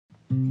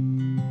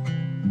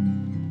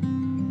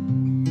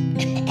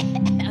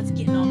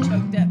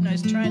I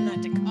was trying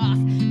not to cough.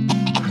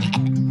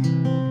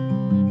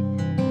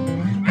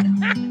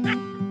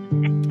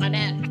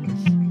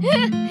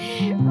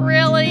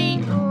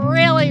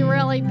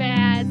 really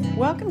bad.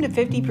 Welcome to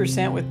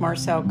 50% with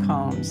Marcel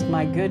Combs,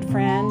 my good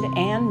friend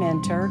and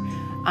mentor.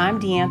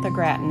 I'm Deantha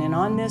Grattan, and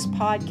on this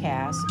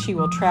podcast, she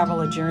will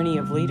travel a journey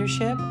of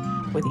leadership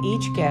with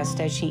each guest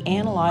as she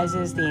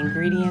analyzes the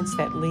ingredients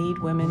that lead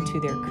women to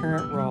their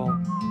current role.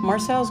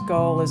 Marcel's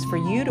goal is for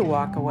you to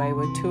walk away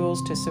with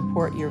tools to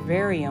support your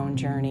very own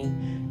journey,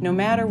 no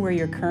matter where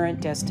your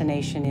current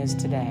destination is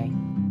today.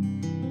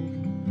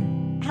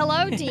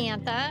 Hello,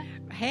 Deantha.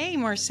 Hey,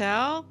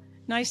 Marcel.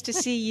 Nice to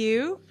see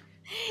you.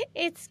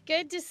 It's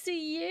good to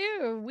see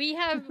you. We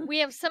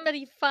have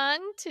somebody fun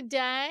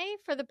today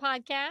for the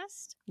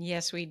podcast.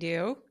 Yes, we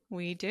do.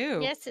 We do.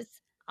 Yes,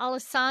 it's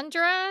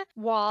Alessandra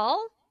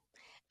Wall.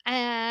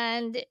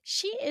 And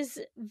she is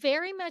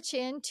very much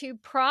into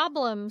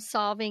problem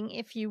solving,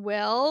 if you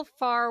will,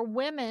 for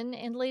women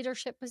in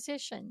leadership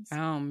positions.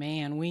 Oh,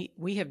 man,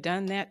 we have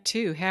done that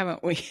too,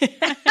 haven't we?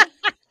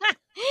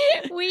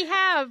 We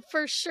have,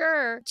 for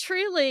sure.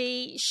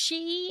 Truly,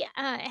 she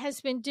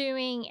has been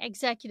doing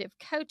executive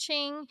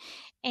coaching,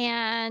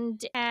 and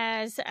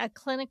as a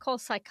clinical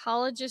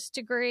psychologist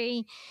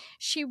degree,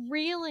 she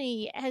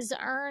really has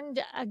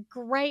earned a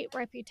great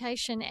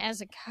reputation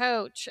as a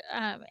coach,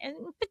 in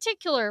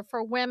particular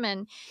for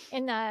women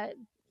in the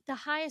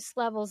highest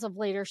levels of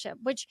leadership,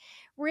 which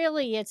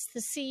really it's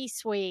the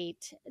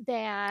C-suite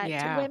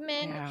that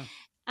women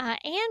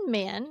and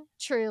men,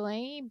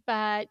 truly,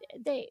 but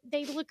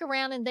they look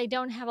around and they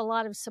don't have a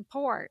lot of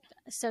support.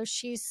 So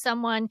she's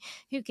someone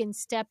who can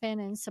step in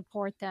and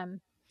support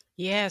them.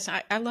 Yes,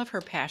 I love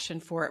her passion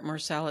for it,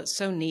 Marcel. It's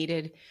so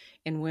needed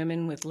in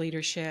women with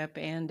leadership,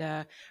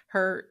 and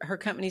her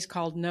company's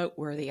called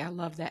Noteworthy. I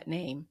love that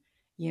name,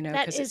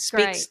 because it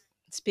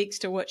speaks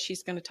to what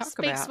she's going to talk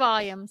about. Speaks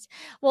volumes.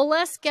 Well,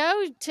 let's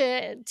go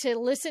to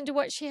listen to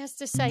what she has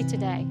to say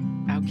today.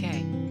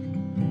 Okay.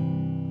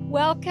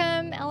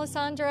 Welcome,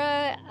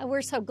 Alessandra.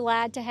 We're so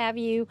glad to have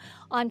you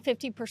on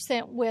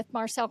 50% with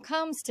Marcel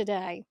Combs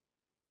today.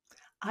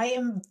 I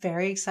am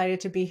very excited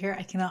to be here.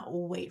 I cannot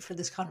wait for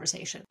this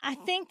conversation. I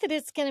think that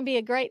it's going to be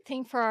a great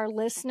thing for our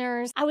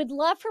listeners. I would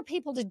love for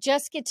people to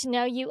just get to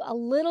know you a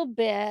little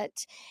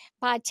bit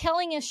by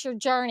telling us your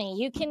journey.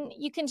 You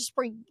can just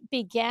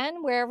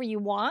begin wherever you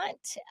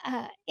want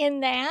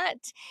in that.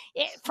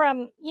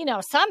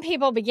 Some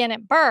people begin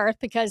at birth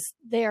because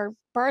their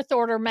birth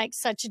order makes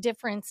such a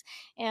difference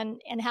in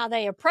how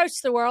they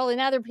approach the world,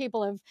 and other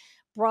people have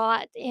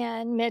brought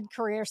in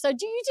mid-career. So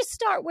do you just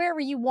start wherever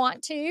you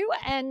want to,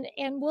 and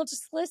we'll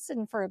just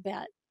listen for a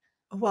bit?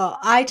 Well,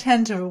 I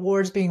tend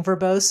towards being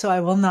verbose, so I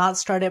will not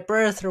start at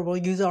birth, or we'll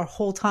use our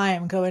whole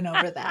time going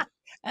over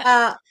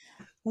that.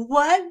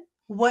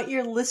 What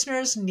your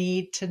listeners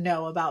need to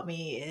know about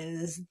me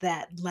is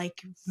that,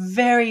 like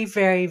very,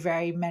 very,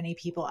 very many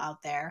people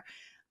out there,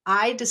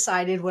 I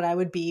decided what I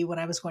would be when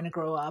I was going to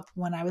grow up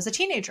when I was a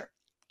teenager.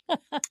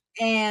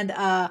 And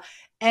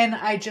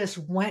I just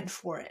went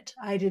for it.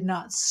 I did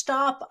not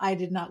stop. I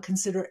did not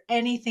consider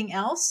anything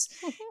else.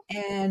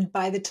 And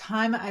by the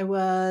time I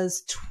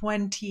was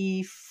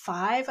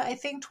 25, I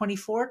think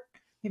 24,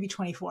 maybe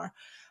 24,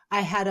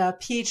 I had a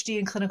PhD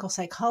in clinical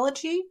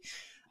psychology.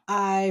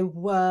 I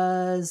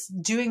was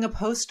doing a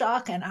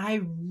postdoc, and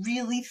I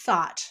really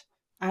thought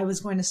I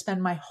was going to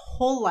spend my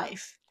whole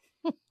life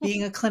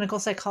being a clinical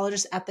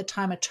psychologist, at the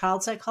time a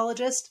child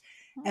psychologist,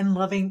 and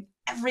loving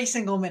every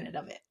single minute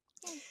of it.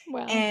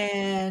 Wow.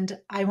 And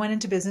I went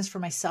into business for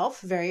myself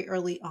very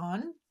early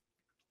on.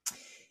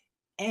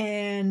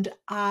 And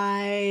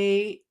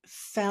I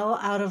fell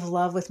out of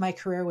love with my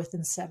career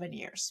within 7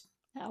 years.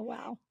 Oh,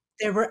 wow.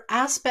 There were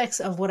aspects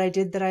of what I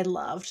did that I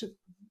loved,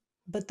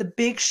 but the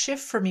big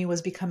shift for me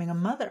was becoming a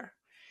mother.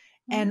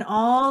 And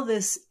all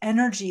this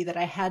energy that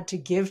I had to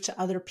give to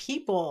other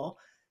people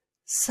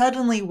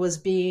suddenly was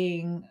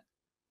being,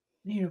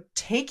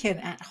 taken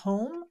at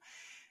home.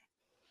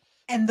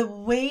 And the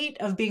weight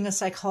of being a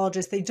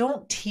psychologist, they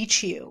don't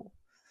teach you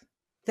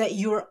that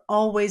you're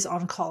always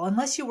on call.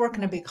 Unless you work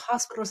in a big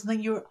hospital or something,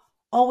 you're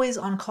always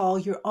on call.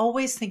 You're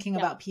always thinking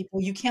about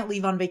people. You can't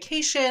leave on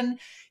vacation.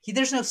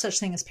 There's no such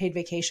thing as paid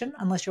vacation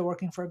unless you're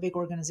working for a big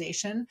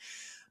organization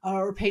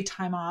or paid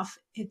time off.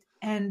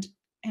 And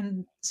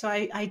so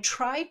I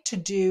tried to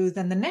do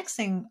then the next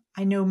thing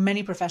I know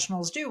many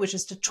professionals do, which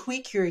is to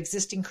tweak your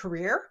existing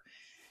career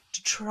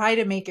to try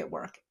to make it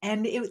work.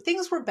 And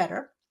things were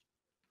better.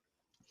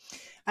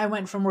 I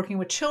went from working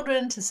with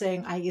children to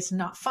saying it's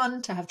not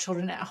fun to have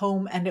children at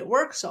home and at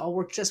work, so I'll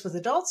work just with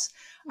adults.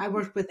 I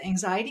worked with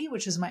anxiety,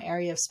 which is my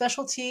area of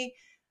specialty.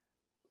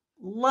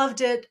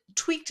 Loved it,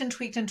 tweaked and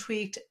tweaked and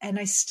tweaked, and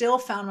I still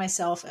found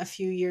myself a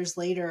few years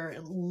later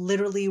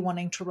literally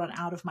wanting to run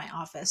out of my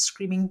office,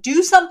 screaming,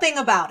 "Do something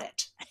about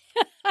it."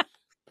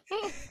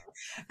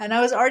 And I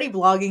was already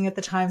blogging at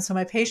the time, so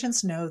my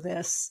patients know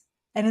this,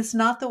 and it's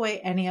not the way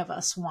any of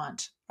us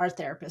want our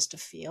therapist to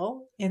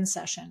feel in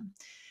session.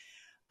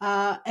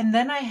 And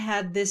then I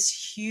had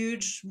this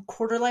huge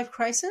quarter life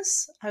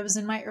crisis. I was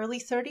in my early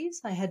 30s.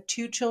 I had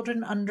two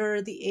children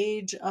under the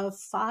age of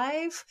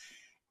 5,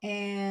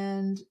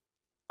 and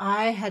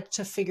I had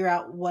to figure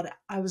out what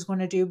I was going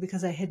to do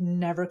because I had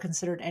never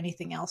considered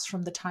anything else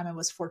from the time I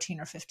was 14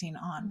 or 15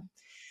 on.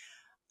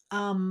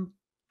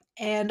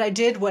 And I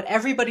did what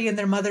everybody and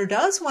their mother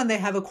does when they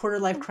have a quarter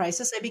life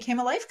crisis. I became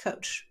a life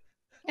coach.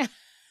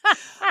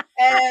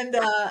 And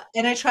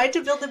I tried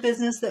to build a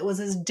business that was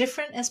as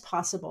different as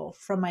possible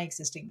from my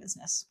existing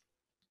business.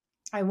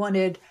 I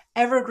wanted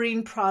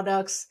evergreen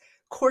products,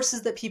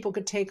 courses that people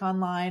could take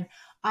online.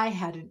 I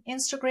had an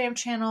Instagram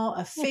channel,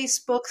 a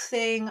Facebook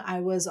thing. I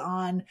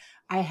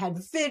had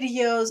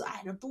videos, I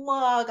had a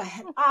blog, I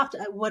had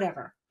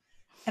whatever.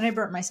 And I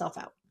burnt myself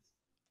out.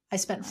 I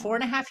spent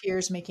 4.5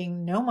 years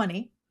making no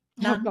money.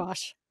 None. Oh,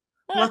 gosh.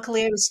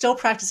 Luckily, I was still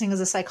practicing as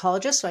a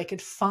psychologist, so I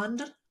could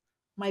fund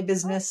my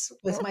business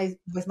with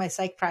my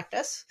psych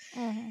practice.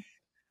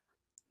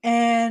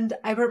 And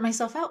I burnt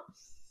myself out.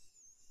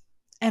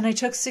 And I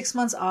took 6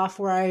 months off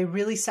where I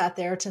really sat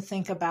there to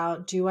think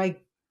about, do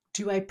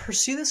I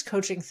pursue this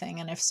coaching thing?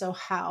 And if so,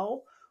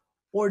 how?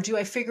 Or do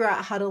I figure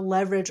out how to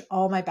leverage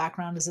all my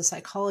background as a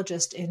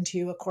psychologist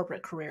into a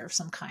corporate career of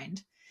some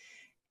kind?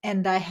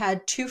 And I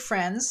had two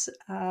friends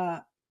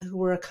who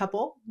were a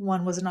couple.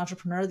 One was an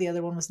entrepreneur, the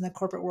other one was in the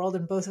corporate world,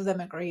 and both of them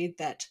agreed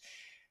that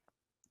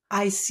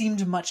I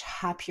seemed much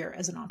happier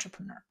as an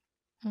entrepreneur.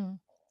 And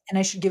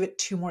I should give it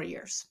 2 more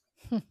years.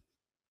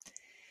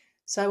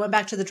 So I went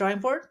back to the drawing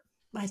board.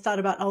 I thought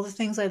about all the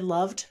things I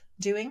loved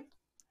doing,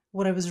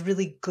 what I was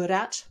really good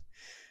at,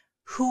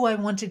 who I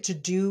wanted to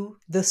do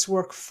this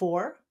work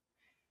for.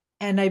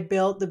 And I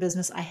built the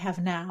business I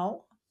have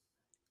now.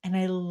 And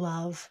I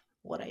love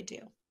what I do.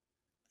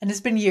 And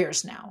it's been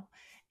years now.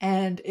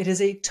 And it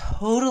is a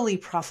totally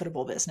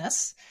profitable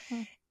business.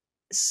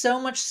 So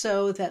much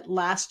so that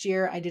last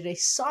year I did a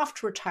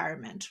soft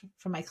retirement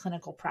from my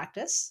clinical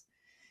practice.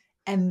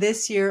 And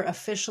this year,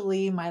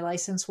 officially, my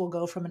license will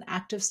go from an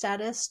active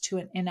status to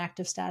an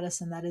inactive status.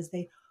 And that is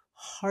the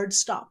hard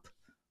stop,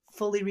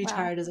 fully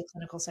retired as a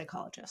clinical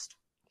psychologist.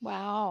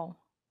 Wow.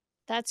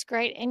 That's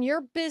great. And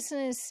your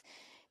business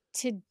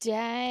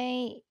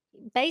today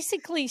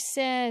basically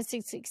says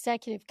it's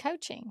executive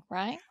coaching,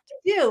 right? I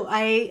do.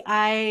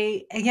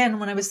 I again,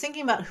 when I was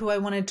thinking about who I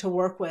wanted to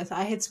work with,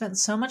 I had spent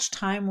so much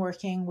time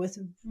working with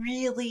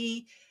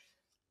really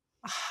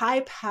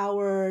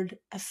high-powered,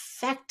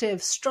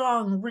 effective,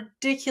 strong,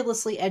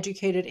 ridiculously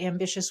educated,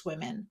 ambitious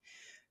women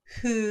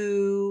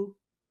who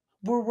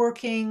were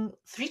working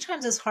 3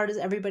 times as hard as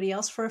everybody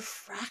else for a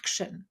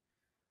fraction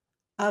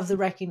of the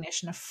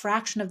recognition, a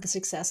fraction of the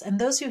success. And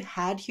those who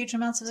had huge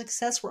amounts of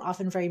success were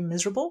often very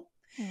miserable.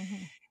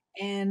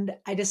 And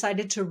I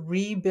decided to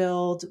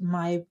rebuild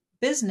my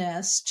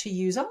business to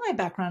use all my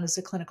background as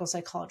a clinical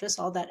psychologist,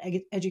 all that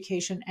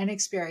education and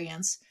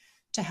experience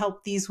to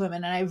help these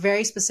women. And I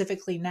very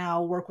specifically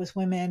now work with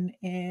women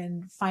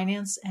in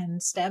finance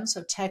and STEM,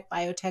 so tech,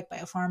 biotech,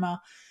 biopharma,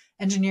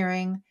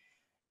 engineering,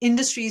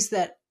 industries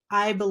that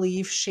I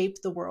believe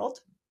shape the world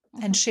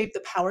and shape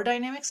the power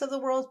dynamics of the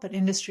world, but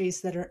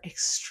industries that are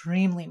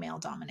extremely male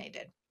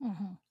dominated.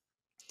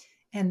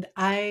 And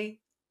I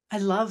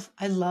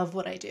love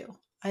what I do.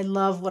 I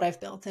love what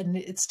I've built, and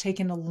it's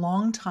taken a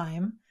long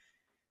time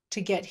to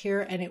get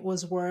here, and it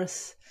was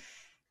worth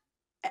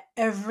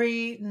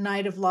every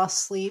night of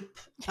lost sleep,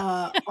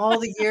 all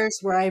the years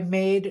where I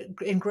made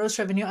in gross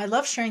revenue. I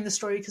love sharing the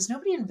story because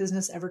nobody in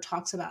business ever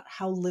talks about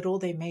how little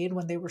they made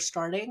when they were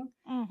starting.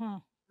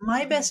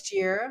 My best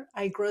year,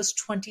 I grossed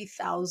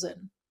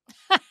 $20,000.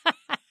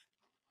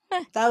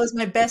 That was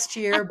my best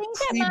year. I think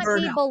that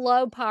might be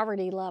below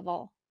poverty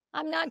level.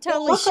 I'm not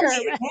totally luckily,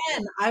 sure.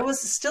 Again, I was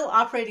still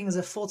operating as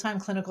a full-time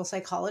clinical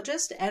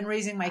psychologist and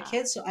raising my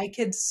kids, so I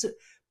could.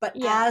 But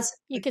as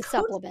you could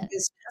supplement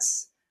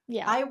business,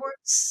 I worked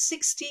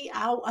 60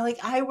 hours.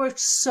 Like I worked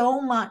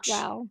so much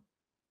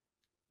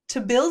to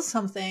build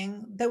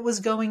something that was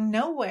going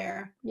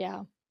nowhere.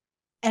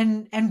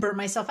 And burn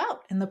myself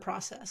out in the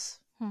process.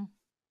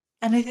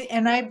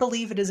 And I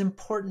believe it is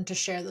important to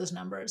share those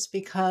numbers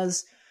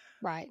because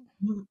my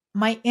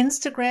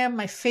Instagram,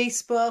 my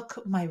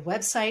Facebook, my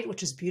website,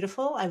 which is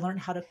beautiful. I learned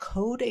how to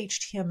code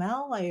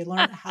HTML. I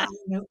learned how to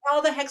know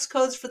all the hex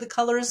codes for the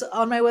colors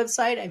on my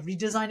website. I've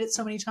redesigned it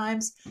so many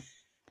times.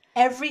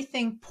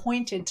 Everything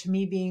pointed to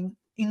me being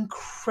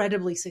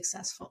incredibly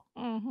successful.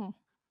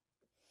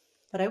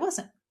 But I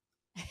wasn't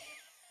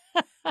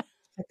at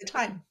the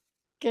time.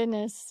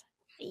 Goodness.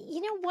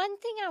 You know, one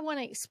thing I want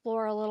to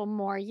explore a little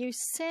more, you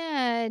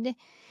said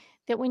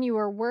that when you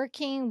were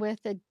working with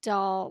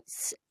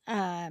adults,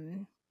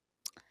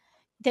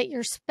 that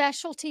your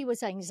specialty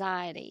was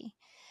anxiety.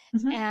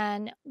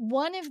 And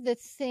one of the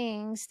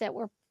things that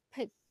we're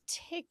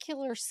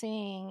particular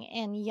seeing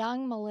in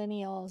young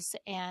millennials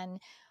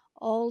and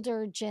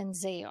older Gen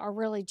Z, or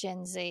really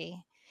Gen Z,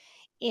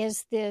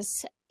 is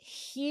this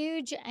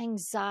huge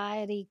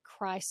anxiety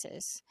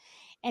crisis.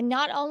 And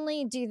not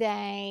only do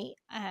they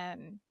have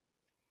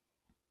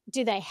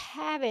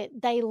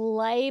it, they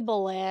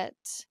label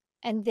it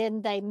and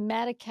then they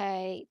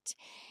medicate.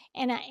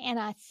 And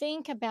I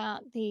think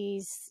about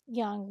these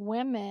young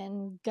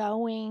women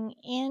going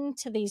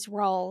into these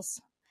roles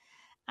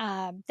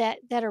that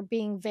are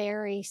being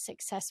very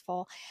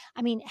successful.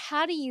 I mean,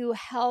 how do you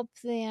help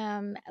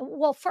them?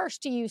 Well,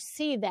 first, do you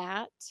see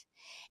that?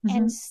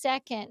 And Mhm.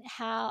 second,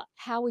 how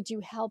would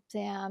you help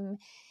them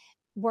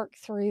work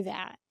through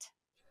that?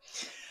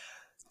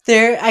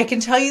 I can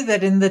tell you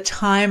that in the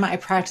time I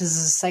practiced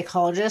as a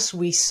psychologist,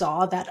 we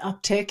saw that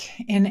uptick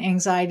in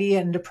anxiety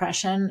and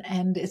depression.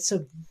 And it's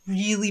a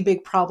really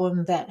big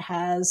problem that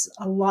has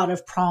a lot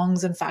of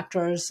prongs and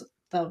factors.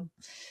 The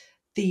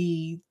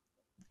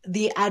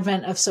the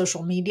advent of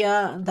social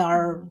media,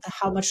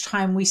 how much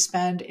time we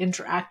spend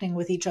interacting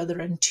with each other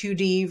in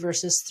 2D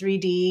versus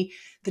 3D,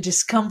 the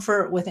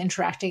discomfort with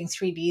interacting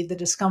 3D, the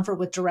discomfort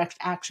with direct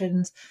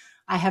actions.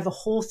 I have a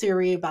whole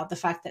theory about the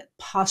fact that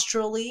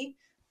posturally,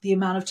 the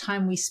amount of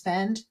time we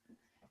spend,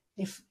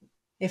 if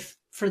if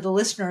for the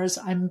listeners,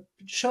 I'm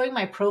showing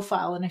my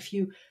profile, and if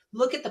you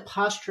look at the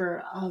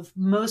posture of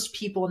most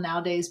people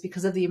nowadays,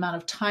 because of the amount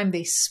of time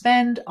they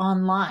spend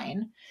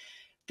online,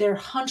 they're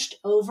hunched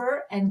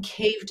over and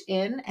caved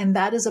in. And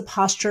that is a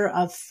posture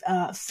of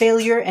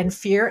failure and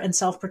fear and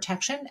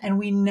self-protection. And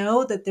we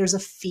know that there's a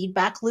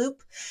feedback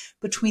loop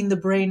between the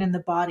brain and the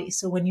body.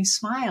 So when you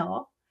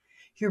smile,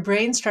 your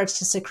brain starts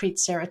to secrete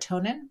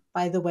serotonin,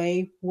 by the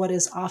way, what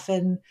is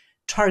often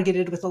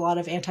targeted with a lot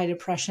of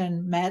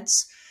antidepressant meds.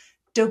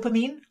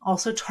 Dopamine,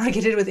 also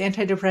targeted with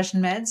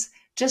antidepressant meds,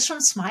 just from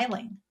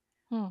smiling.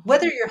 Mm-hmm.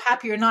 Whether you're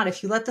happy or not,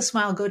 if you let the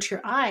smile go to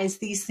your eyes,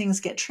 these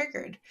things get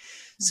triggered.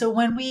 So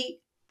when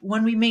we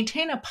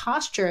maintain a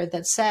posture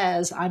that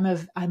says I'm a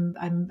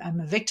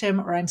victim,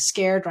 or I'm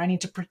scared, or I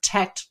need to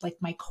protect like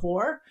my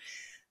core,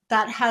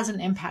 that has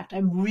an impact. I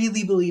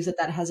really believe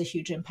that has a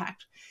huge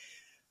impact.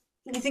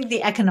 I think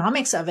the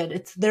economics of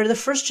it, they're the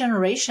first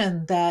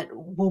generation that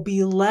will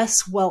be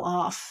less well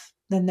off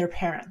than their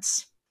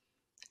parents.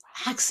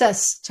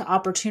 Access to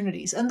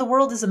opportunities, and the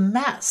world is a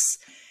mess.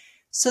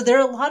 So there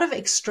are a lot of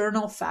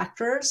external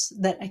factors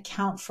that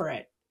account for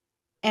it.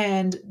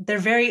 And they're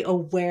very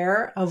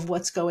aware of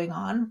what's going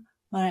on.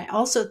 But I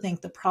also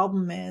think the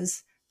problem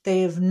is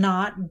they have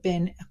not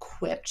been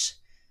equipped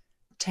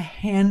to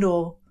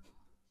handle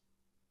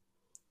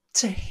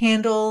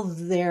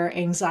their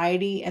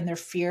anxiety and their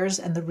fears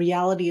and the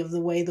reality of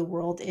the way the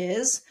world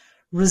is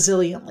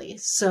resiliently.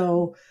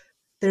 So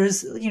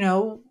there's,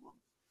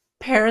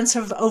 parents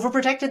have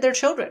overprotected their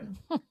children.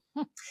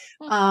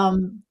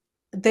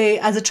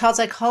 As a child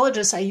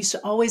psychologist, I used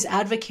to always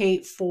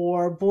advocate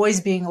for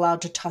boys being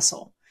allowed to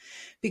tussle.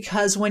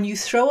 Because when you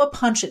throw a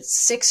punch at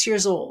 6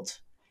 years old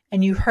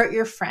and you hurt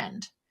your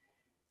friend,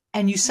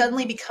 and you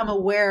suddenly become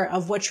aware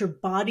of what your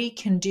body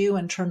can do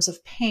in terms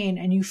of pain,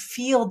 and you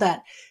feel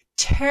that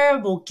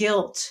terrible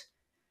guilt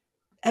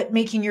at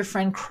making your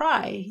friend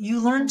cry, you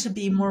learn to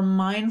be more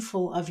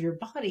mindful of your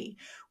body.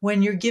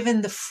 When you're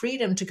given the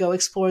freedom to go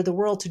explore the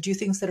world, to do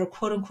things that are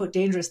quote unquote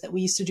dangerous that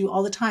we used to do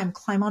all the time,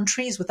 climb on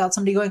trees without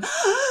somebody going,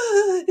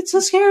 "Ah, it's so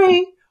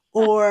scary,"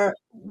 or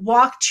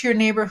walk to your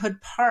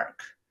neighborhood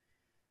park,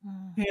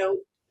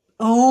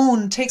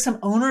 take some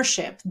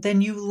ownership,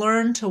 then you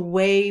learn to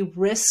weigh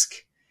risk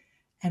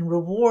and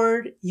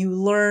reward. You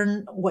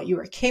learn what you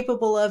are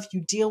capable of.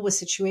 You deal with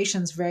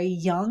situations very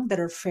young that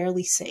are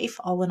fairly safe,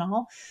 all in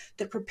all,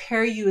 that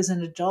prepare you as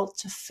an adult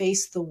to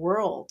face the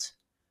world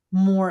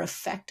more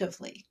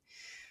effectively.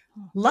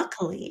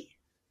 Luckily,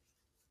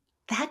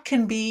 that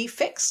can be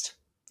fixed.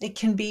 It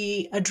can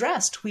be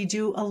addressed. We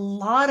do a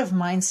lot of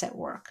mindset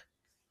work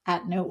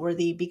at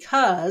Noteworthy,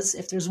 because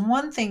if there's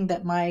one thing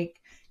that my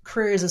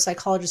career as a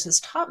psychologist has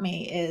taught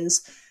me,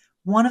 is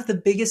one of the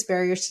biggest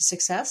barriers to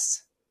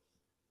success,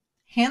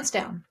 hands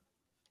down,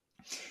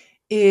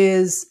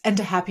 and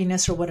to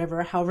happiness, or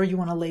whatever, however you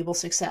want to label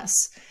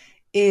success,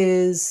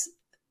 is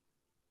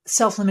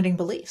self-limiting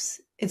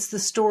beliefs. It's the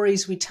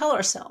stories we tell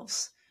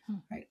ourselves,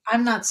 right?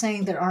 I'm not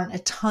saying there aren't a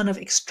ton of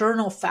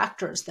external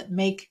factors that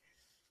make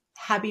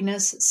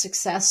happiness,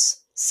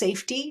 success,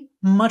 safety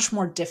much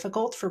more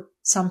difficult for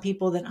some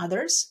people than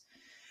others.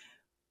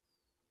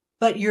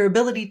 But your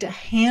ability to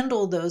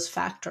handle those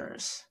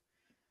factors,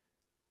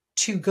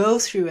 to go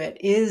through it,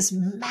 is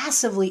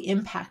massively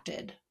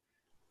impacted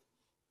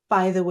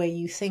by the way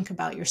you think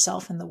about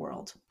yourself in the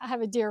world. I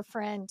have a dear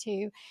friend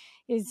who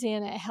is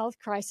in a health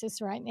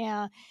crisis right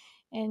now.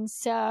 And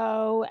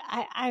so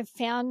I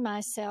found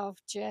myself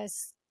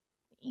just,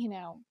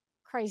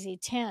 crazy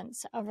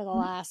tense over the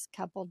last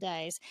couple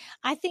days.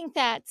 I think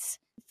that's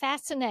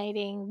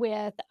fascinating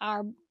with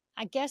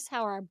I guess,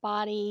 how our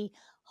body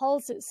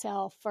holds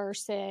itself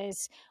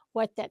versus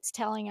what that's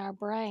telling our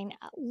brain.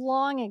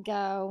 Long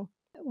ago,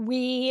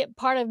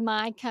 part of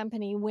my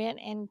company went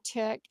and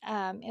took,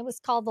 it was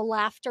called the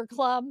Laughter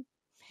Club.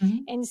 Mm-hmm.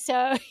 And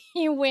so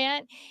he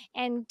went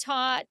and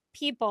taught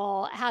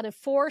people how to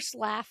force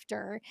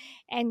laughter,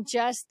 and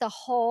just the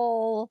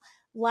whole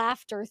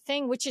laughter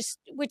thing, which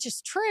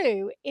is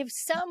true. If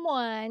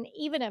someone,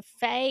 even a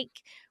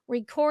fake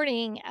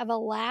recording of a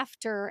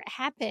laughter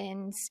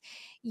happens,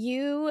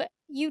 you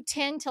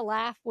tend to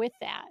laugh with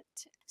that.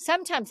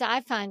 Sometimes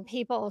I find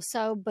people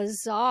so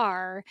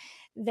bizarre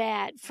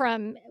that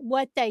from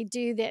what they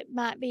do that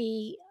might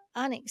be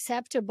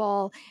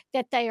unacceptable,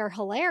 that they are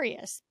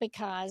hilarious,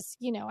 because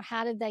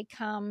how did they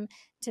come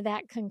to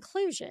that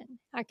conclusion?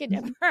 How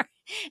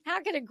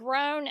could a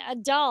grown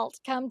adult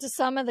come to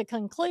some of the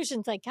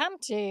conclusions they come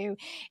to?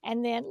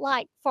 And then,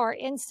 like, for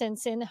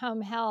instance, in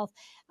home health,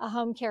 a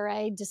home care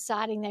aide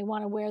deciding they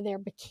want to wear their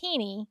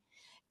bikini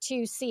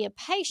to see a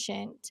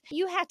patient,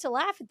 you have to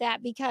laugh at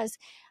that, because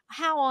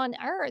how on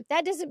earth?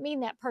 That doesn't mean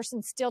that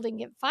person still didn't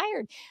get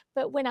fired.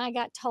 But when I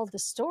got told the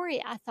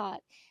story, I thought,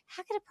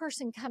 how could a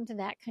person come to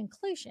that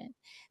conclusion,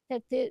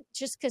 that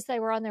just because they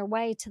were on their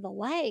way to the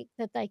lake,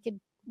 that they could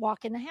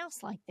walk in the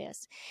house like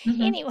this?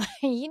 Mm-hmm.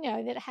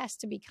 Anyway, that has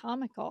to be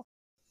comical.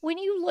 When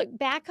you look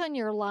back on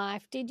your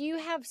life, did you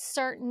have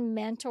certain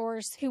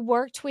mentors who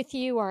worked with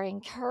you or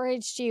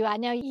encouraged you? I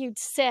know you'd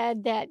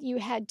said that you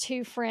had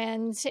two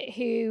friends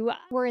who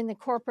were in the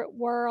corporate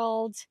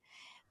world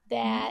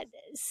that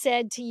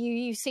said to you,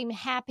 you seem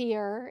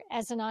happier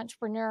as an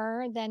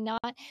entrepreneur than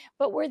not.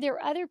 But were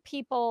there other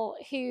people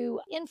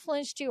who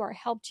influenced you or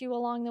helped you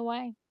along the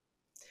way?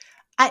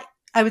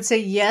 I would say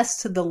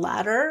yes to the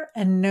latter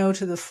and no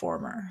to the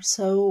former.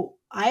 So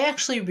I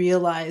actually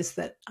realized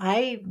that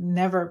I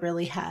never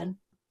really had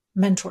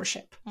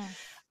mentorship.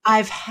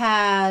 I've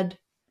had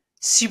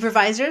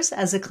supervisors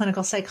as a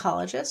clinical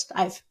psychologist.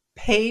 I've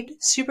paid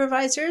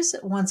supervisors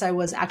once I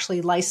was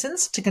actually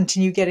licensed to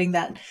continue getting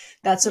that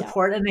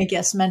support and I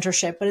guess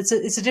mentorship, but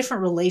it's a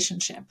different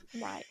relationship.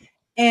 Right.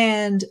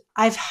 And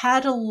I've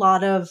had a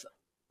lot of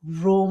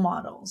role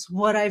models.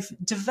 What I've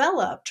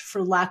developed,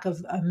 for lack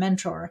of a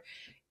mentor,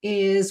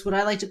 is what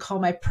I like to call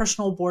my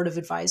personal board of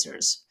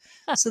advisors.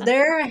 So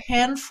there are a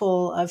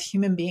handful of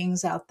human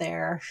beings out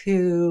there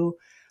who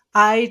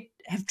I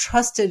have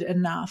trusted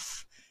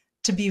enough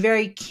to be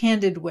very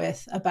candid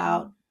with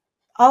about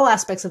all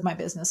aspects of my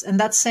business. And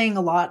that's saying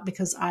a lot,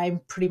 because I'm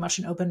pretty much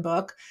an open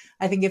book.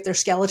 I think if they're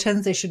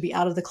skeletons, they should be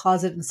out of the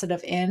closet instead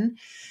of in.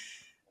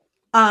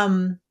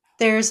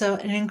 There's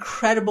an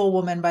incredible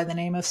woman by the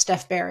name of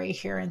Steph Berry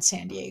here in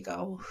San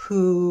Diego,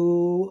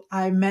 who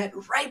I met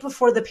right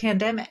before the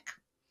pandemic.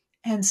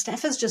 And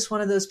Steph is just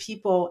one of those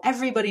people,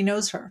 everybody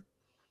knows her.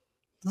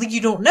 Like,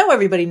 you don't know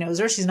everybody knows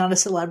her. She's not a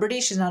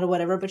celebrity. She's not a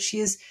whatever, but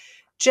she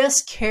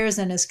just cares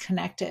and is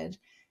connected.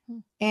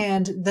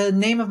 And the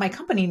name of my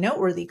company,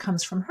 Noteworthy,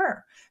 comes from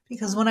her,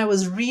 because when I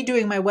was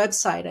redoing my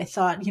website, I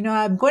thought,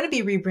 I'm going to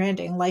be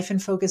rebranding. Life in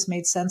Focus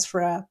made sense for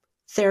a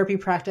therapy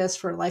practice,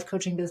 for a life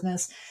coaching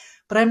business,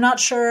 but I'm not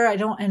sure.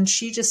 And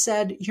she just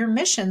said, your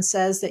mission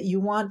says that you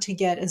want to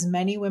get as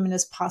many women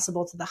as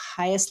possible to the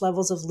highest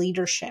levels of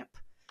leadership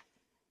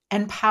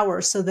and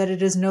power so that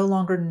it is no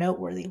longer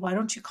noteworthy. Why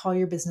don't you call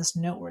your business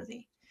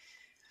Noteworthy?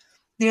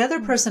 The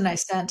other person I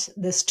sent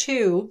this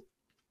to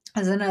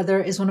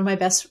is one of my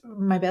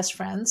best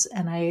friends.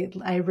 And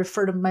I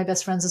refer to my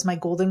best friends as my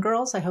golden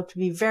girls. I hope to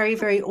be very,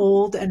 very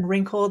old and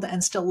wrinkled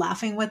and still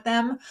laughing with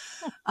them.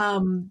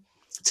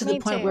 To the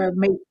point where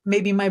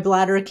maybe my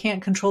bladder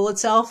can't control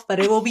itself, but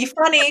it will be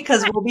funny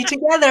because we'll be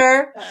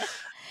together.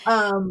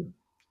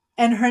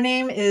 And her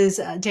name is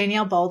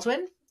Danielle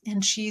Baldwin.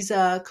 And she's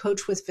a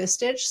coach with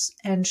Vistage,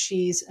 and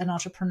she's an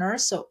entrepreneur.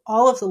 So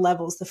all of the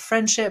levels, the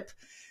friendship,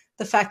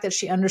 the fact that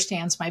she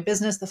understands my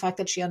business, the fact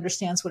that she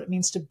understands what it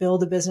means to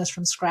build a business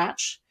from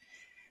scratch.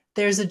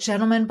 There's a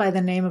gentleman by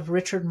the name of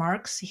Richard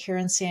Marks here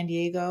in San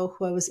Diego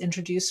who I was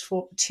introduced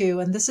to.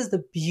 And this is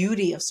the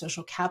beauty of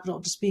social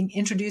capital, just being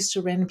introduced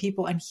to random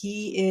people. And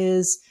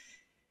he's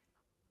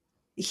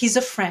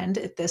a friend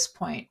at this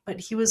point,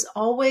 but he was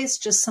always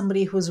just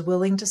somebody who was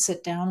willing to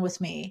sit down with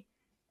me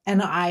and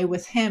I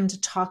with him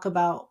to talk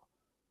about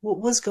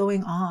what was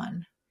going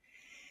on.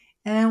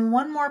 And then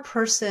one more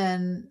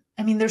person,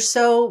 there's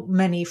so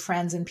many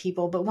friends and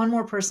people, but one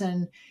more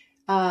person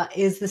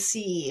is the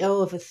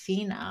CEO of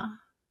Athena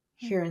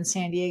here in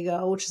San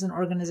Diego, which is an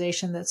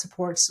organization that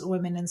supports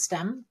women in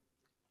STEM.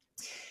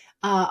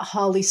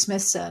 Holly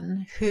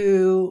Smithson,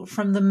 who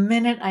from the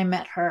minute I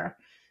met her,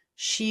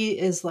 she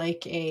is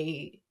like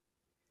a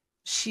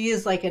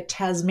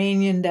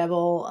Tasmanian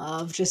devil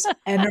of just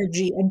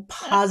energy and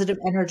positive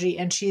energy.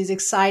 And she's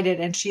excited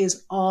and she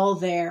is all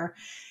there.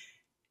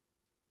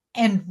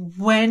 And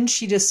when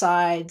she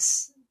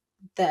decides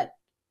that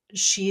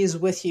she is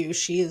with you,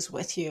 she is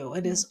with you.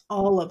 It is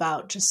all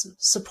about just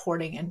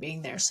supporting and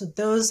being there. So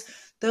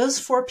those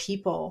four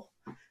people,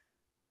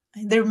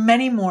 there are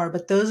many more,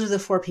 but those are the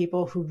four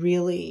people who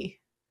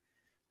really,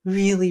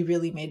 really,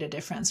 really made a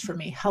difference for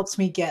me, helped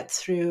me get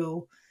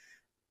through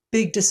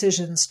big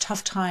decisions,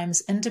 tough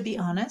times. And to be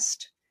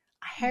honest,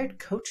 I hired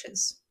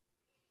coaches.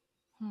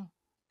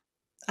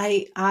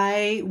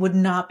 I would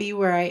not be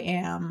where I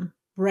am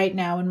right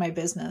now in my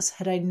business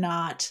had I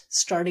not,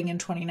 starting in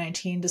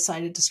 2019,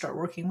 decided to start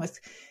working with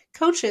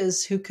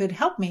coaches who could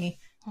help me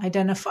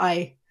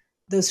identify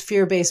those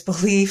fear-based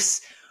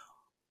beliefs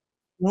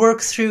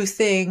work through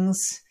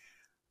things,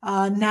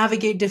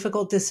 navigate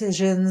difficult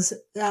decisions,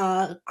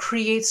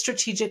 create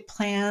strategic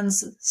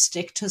plans,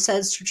 stick to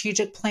said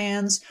strategic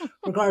plans,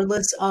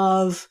 regardless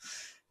of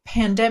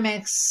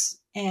pandemics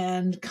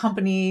and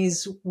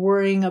companies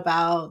worrying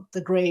about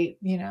the great,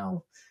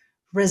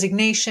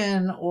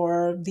 resignation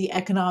or the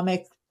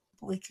economic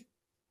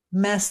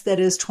mess that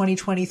is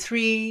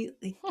 2023.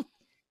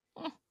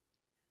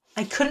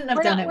 I couldn't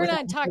have done it We're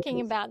without not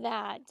talking about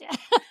that.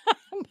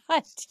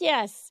 But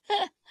yes.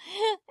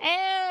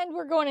 And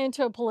we're going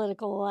into a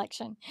political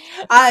election.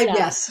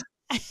 yes.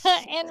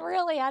 And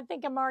really, I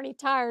think I'm already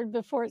tired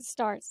before it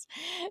starts.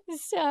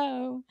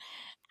 So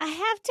I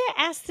have to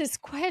ask this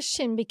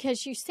question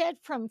because you said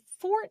from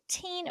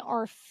 14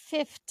 or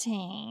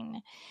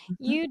 15, Mhm.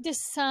 you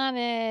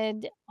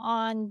decided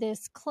on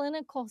this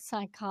clinical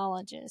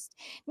psychologist.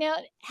 Now,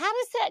 how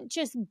does that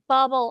just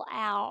bubble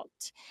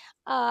out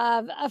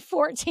of a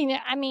 14?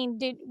 I mean,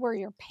 were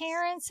your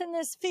parents in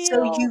this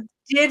So field? you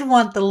did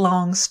want the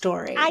long I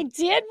story.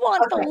 did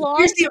want the Okay, long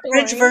here's the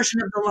abridged story.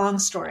 version of the long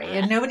story.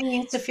 And nobody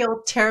needs to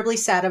feel terribly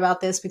sad about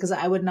this because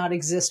I would not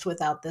exist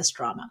without this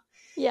drama.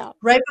 Yeah.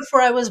 Right before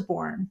I was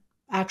born,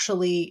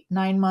 actually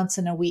 9 months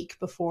and a week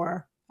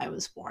before I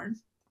was born,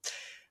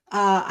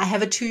 I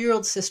have a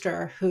 2-year-old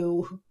sister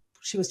who,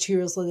 she was 2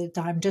 years old at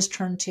the time, just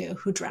turned 2,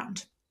 who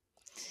drowned.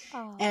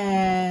 Oh.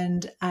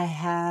 And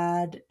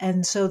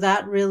so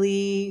that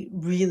really,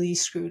 really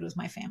screwed with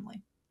my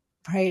family,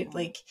 right?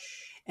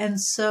 And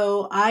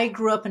so I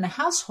grew up in a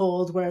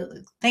household where,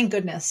 thank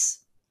goodness,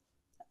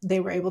 they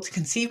were able to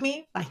conceive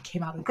me. I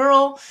came out a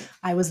girl.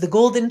 I was the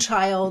golden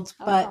child,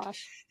 Oh but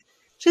gosh.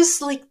 just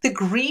the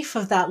grief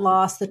of that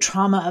loss, the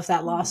trauma of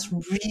that loss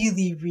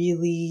really,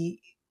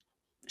 really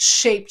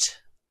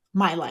shaped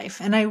my life.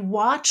 And I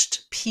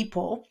watched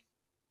people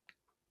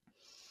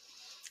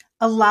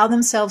allow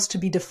themselves to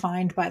be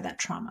defined by that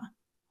trauma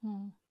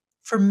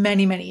for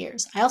many, many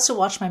years. I also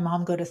watched my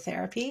mom go to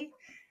therapy,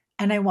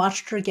 and I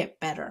watched her get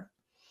better.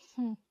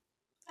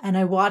 And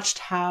I watched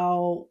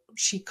how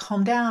she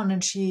calmed down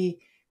and she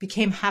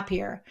became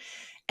happier.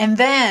 And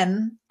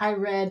then I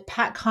read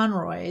Pat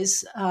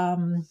Conroy's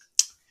The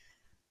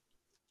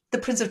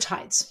Prince of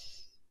Tides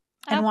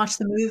and watched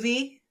the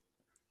movie.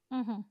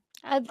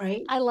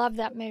 Right? I love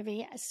that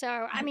movie.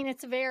 So, I mean,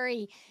 it's a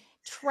very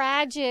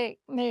tragic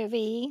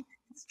movie.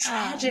 It's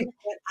tragic,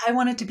 but I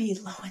wanted to be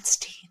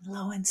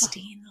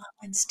Lowenstein.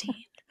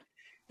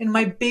 In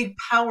my big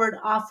powered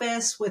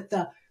office with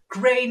the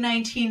gray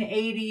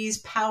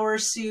 1980s power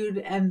suit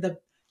and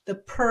the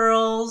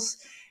pearls,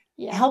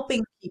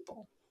 helping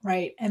people,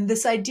 right? And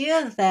this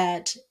idea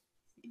that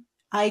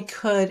I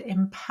could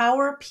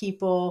empower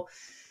people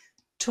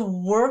to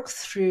work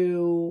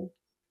through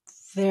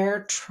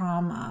their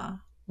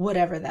trauma,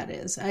 whatever that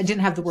is. I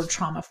didn't have the word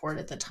trauma for it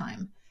at the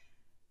time.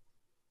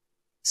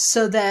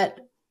 So that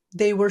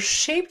they were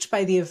shaped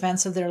by the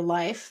events of their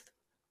life,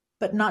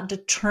 but not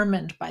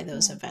determined by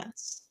those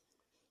events.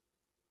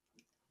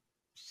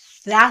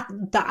 That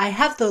I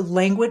have the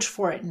language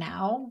for it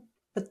now,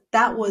 but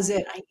that was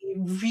it.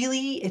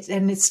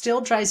 And it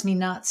still drives me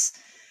nuts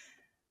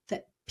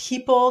that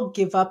people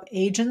give up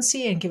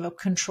agency and give up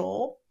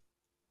control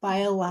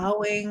by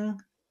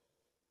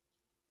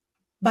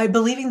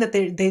believing that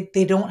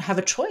they don't have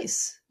a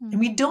choice. And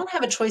we don't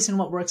have a choice in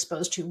what we're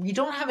exposed to. We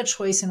don't have a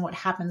choice in what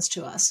happens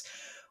to us.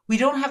 We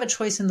don't have a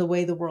choice in the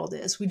way the world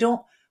is.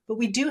 But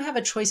we do have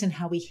a choice in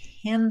how we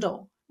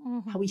handle,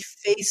 how we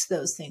face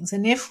those things.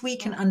 And if we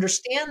can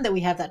understand that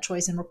we have that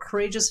choice and we're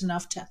courageous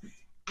enough to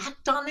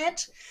act on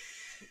it,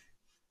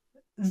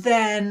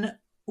 then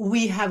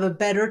we have a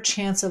better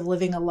chance of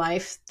living a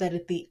life that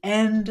at the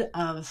end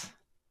of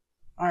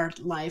our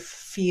life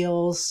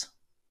feels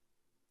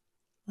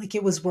like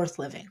it was worth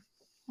living.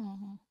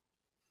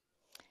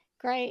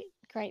 Great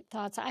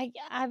thoughts.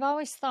 I've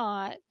always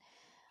thought,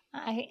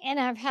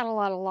 I've had a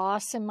lot of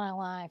loss in my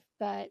life,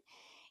 but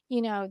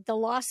the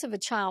loss of a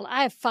child.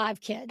 I have 5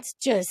 kids,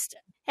 just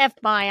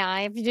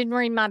FYI. If you didn't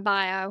read my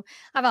bio,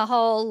 I have a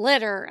whole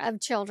litter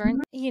of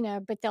children,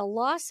 but the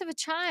loss of a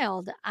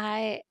child,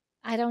 I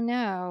don't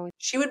know.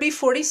 She would be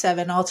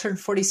 47. I'll turn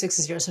 46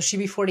 this year. So she'd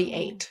be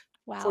 48,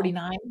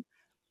 49.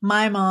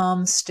 My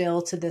mom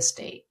still to this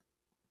date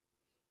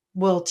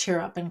will tear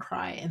up and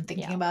cry in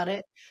thinking about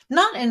it.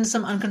 Not in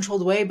some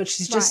uncontrolled way, but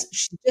she's just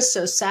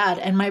so sad.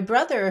 And my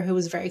brother, who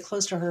was very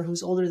close to her,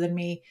 who's older than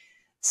me,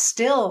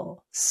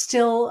 still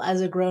as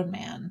a grown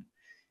man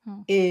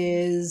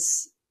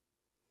is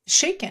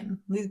shaken.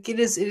 It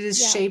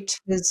is shaped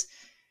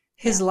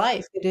his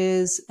life. It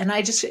is. And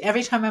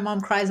every time my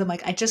mom cries, I'm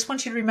like, I just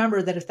want you to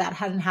remember that if that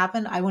hadn't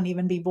happened, I wouldn't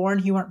even be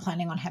born. You weren't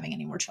planning on having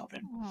any more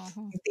children.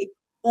 The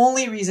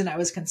only reason I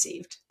was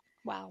conceived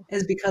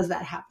is because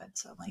that happened.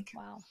 So I'm like,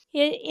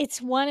 it's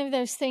one of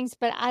those things,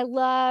 but I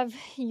love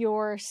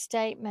your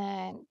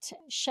statement,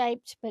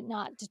 shaped but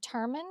not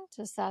determined.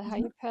 Is that how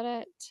you put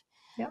it?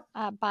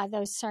 By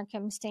those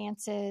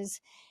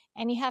circumstances.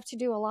 And you have to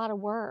do a lot of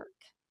work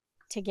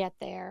to get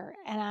there.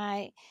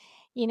 And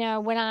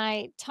When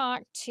I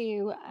talk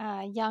to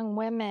young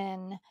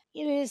women,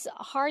 it is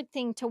a hard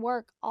thing to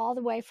work all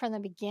the way from the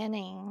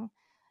beginning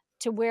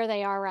to where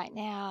they are right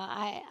now.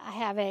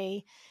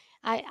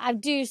 I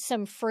do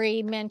some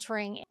free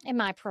mentoring in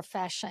my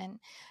profession,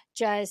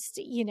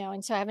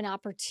 and so I have an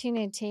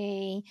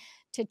opportunity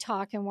to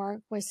talk and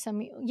work with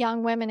some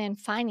young women in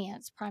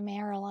finance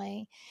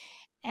primarily.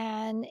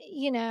 And,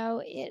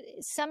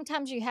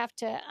 sometimes you have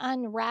to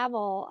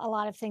unravel a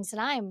lot of things.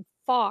 And I am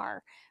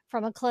far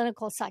from a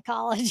clinical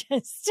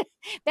psychologist.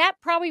 That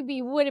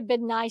probably would have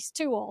been nice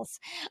tools.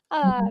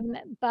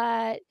 Mhm.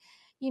 But,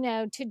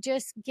 to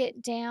just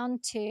get down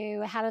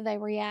to how do they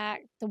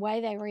react, the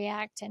way they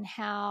react, and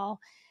how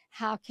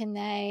can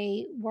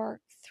they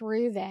work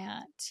through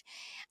that.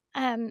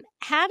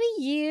 How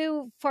do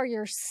you, for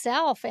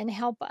yourself and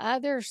help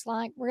others,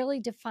 like really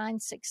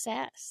define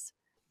success?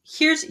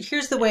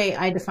 Here's the way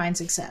I define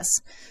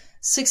success.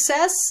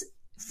 Success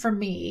for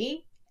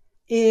me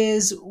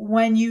is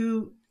when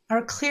you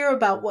are clear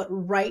about what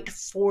right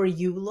for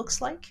you looks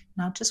like,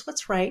 not just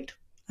what's right.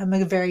 I'm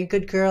a very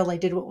good girl. I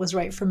did what was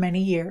right for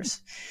many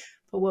years,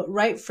 but what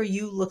right for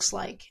you looks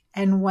like.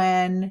 And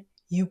when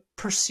you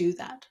pursue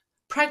that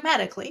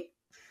pragmatically,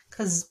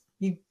 because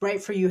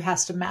right for you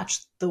has to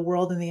match the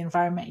world and the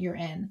environment you're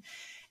in.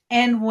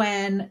 And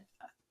when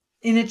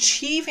in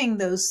achieving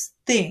those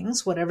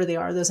things, whatever they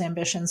are, those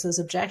ambitions, those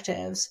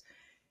objectives,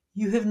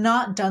 you have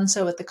not done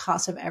so at the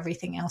cost of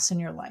everything else in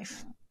your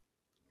life.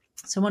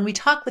 So when we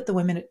talk with the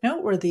women at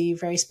Noteworthy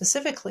very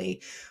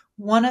specifically,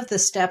 one of the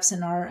steps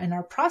in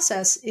our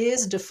process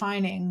is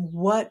defining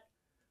what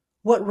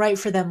right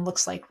for them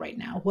looks like right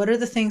now. What are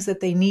the things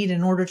that they need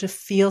in order to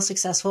feel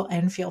successful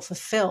and feel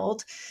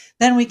fulfilled?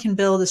 Then we can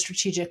build a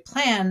strategic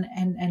plan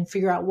and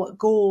figure out what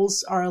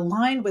goals are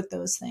aligned with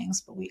those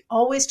things. But we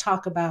always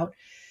talk about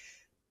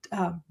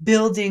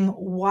building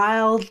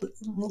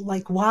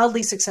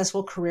wildly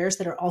successful careers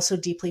that are also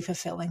deeply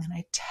fulfilling. And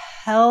I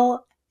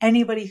tell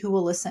anybody who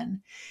will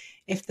listen,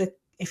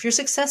 if your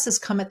success has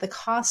come at the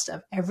cost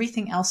of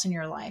everything else in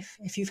your life,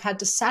 if you've had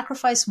to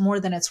sacrifice more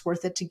than it's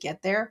worth it to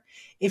get there,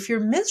 if you're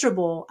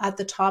miserable at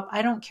the top,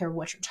 I don't care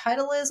what your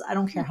title is. I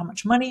don't care how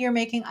much money you're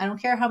making. I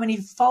don't care how many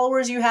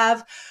followers you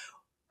have.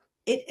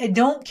 I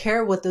don't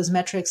care what those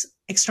metrics,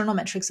 external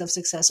metrics of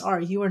success are.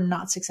 You are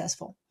not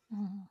successful.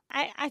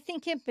 I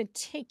think in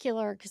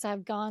particular, because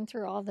I've gone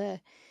through all the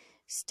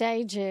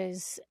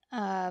stages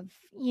of,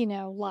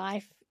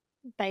 life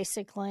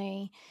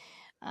basically.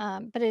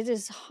 But it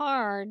is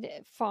hard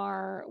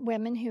for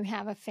women who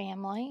have a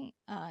family,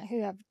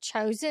 who have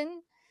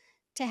chosen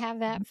to have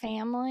that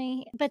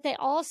family, but they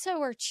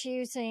also are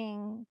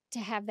choosing to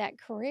have that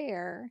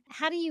career.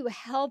 How do you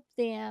help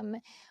them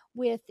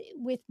with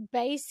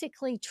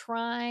basically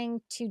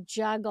trying to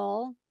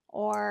juggle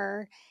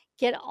or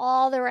get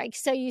all the right?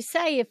 So you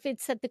say if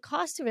it's at the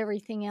cost of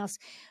everything else,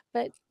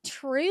 but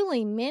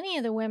truly many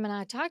of the women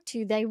I talk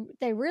to,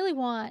 they really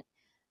want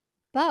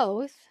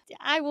both.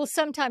 I will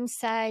sometimes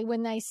say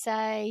when they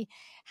say,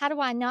 how do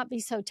I not be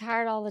so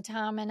tired all the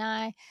time? And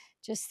I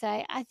just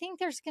say, I think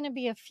there's going to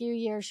be a few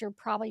years you're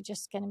probably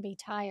just going to be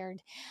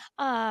tired.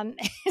 Um,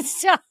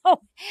 so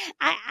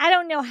I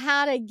don't know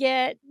how to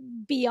get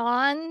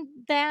beyond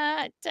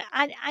that.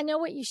 I know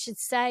what you should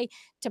say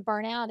to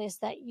burn out is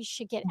that you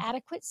should get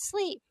adequate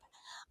sleep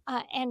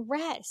and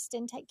rest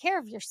and take care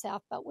of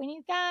yourself. But when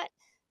you've got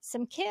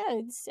some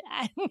kids,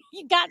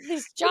 you got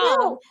this job,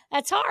 No,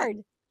 that's hard.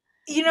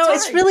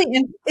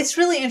 it's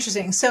really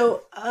interesting.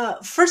 So,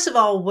 first of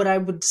all, what I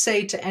would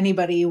say to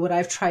anybody, what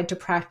I've tried to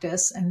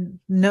practice, and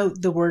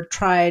note the word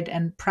tried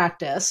and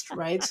practiced,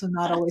 right? So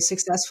not always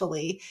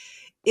successfully,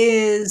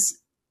 is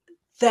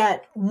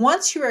that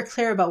once you are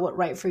clear about what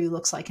right for you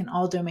looks like in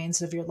all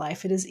domains of your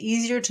life, it is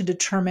easier to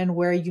determine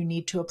where you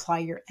need to apply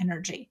your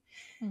energy.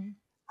 Mm.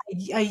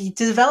 I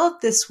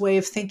developed this way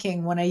of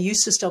thinking when I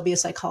used to still be a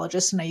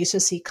psychologist and I used to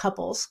see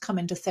couples come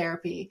into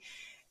therapy.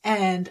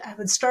 And I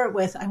would start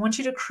with, I want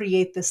you to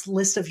create this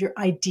list of your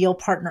ideal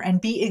partner and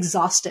be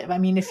exhaustive. I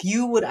mean, if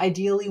you would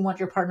ideally want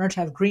your partner to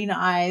have green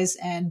eyes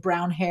and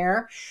brown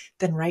hair,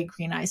 then write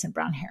green eyes and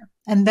brown hair.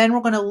 And then we're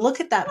going to look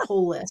at that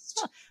whole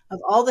list of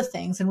all the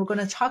things. And we're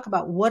going to talk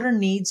about what are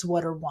needs,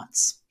 what are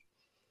wants.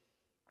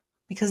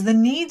 Because the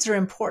needs are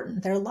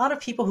important. There are a lot of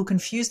people who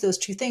confuse those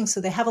two things. So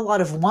they have a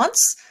lot of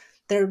wants.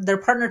 Their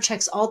partner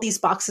checks all these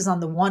boxes on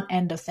the want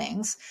end of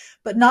things,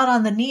 but not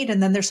on the need.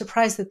 And then they're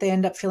surprised that they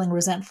end up feeling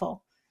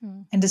resentful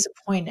and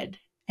disappointed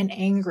and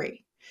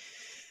angry.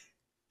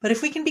 But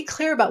if we can be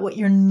clear about what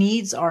your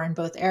needs are in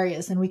both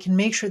areas, then we can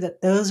make sure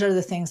that those are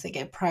the things that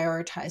get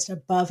prioritized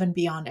above and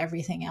beyond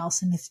everything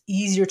else. And it's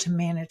easier to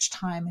manage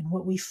time. And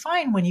what we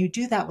find when you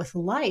do that with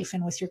life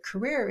and with your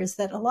career is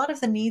that a lot of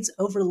the needs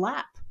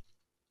overlap.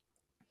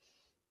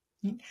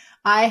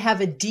 I have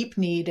a deep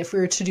need, if we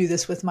were to do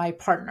this with my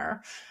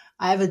partner,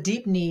 I have a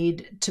deep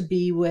need to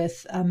be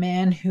with a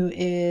man who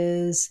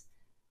is,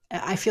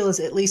 I feel, is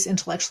at least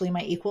intellectually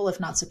my equal, if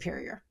not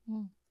superior.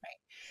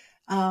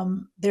 Right?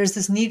 There's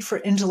this need for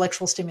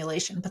intellectual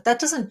stimulation, but that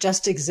doesn't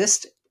just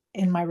exist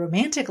in my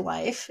romantic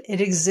life.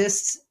 It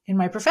exists in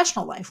my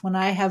professional life. When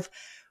I have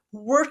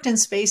worked in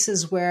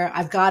spaces where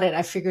I've got it,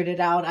 I figured it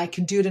out, I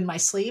can do it in my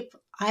sleep,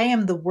 I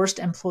am the worst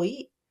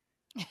employee.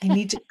 I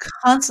need to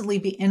constantly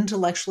be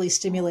intellectually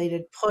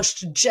stimulated,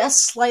 pushed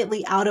just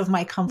slightly out of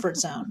my comfort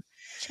zone.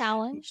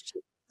 Challenged.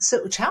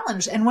 So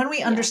challenged. And when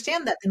we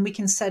understand that, then we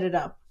can set it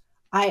up.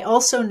 I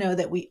also know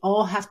that we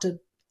all have to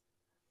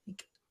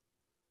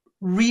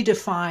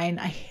redefine.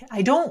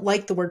 I don't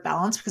like the word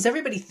balance because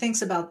everybody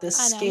thinks about this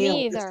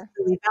scale, this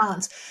really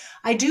balance.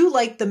 I do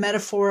like the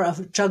metaphor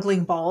of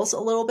juggling balls a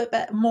little bit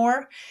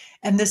more.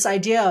 And this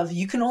idea of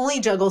you can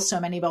only juggle so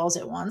many balls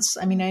at once.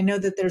 I mean, I know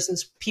that there's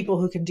those people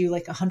who can do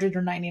like 100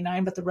 or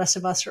 99, but the rest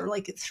of us are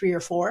like at 3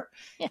 or 4.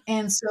 Yeah.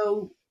 And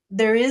so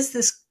there is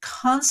this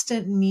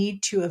constant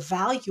need to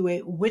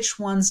evaluate which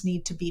ones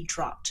need to be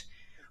dropped.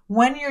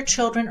 When your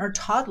children are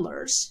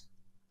toddlers,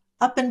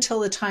 up until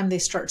the time they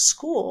start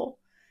school,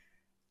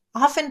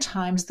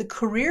 oftentimes the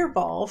career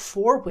ball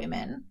for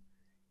women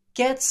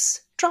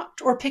gets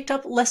dropped or picked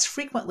up less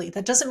frequently.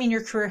 That doesn't mean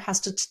your career has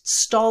to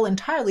stall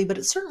entirely, but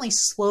it certainly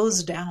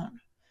slows down.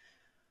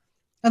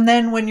 And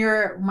then when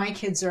my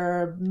kids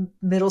are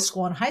middle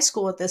school and high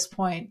school at this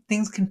point,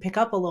 things can pick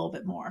up a little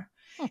bit more.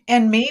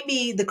 And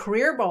maybe the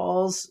career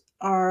balls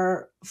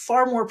are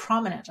far more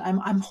prominent.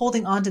 I'm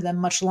holding on to them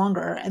much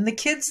longer. And the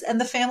kids and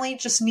the family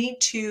just need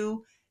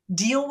to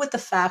deal with the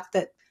fact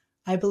that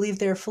I believe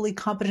they're fully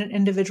competent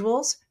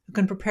individuals who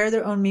can prepare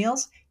their own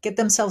meals, get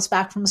themselves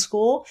back from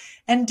school,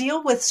 and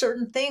deal with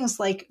certain things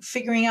like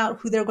figuring out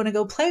who they're going to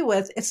go play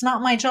with. It's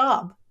not my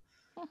job.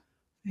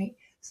 Right?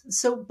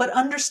 So, but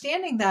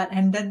understanding that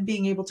and then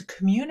being able to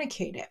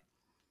communicate it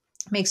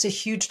makes a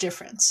huge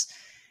difference.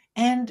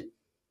 And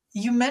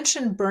you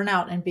mentioned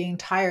burnout and being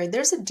tired.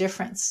 There's a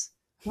difference.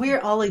 We're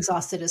all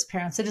exhausted as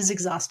parents. It is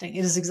exhausting.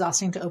 It is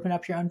exhausting to open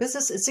up your own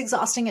business. It's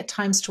exhausting at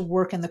times to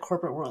work in the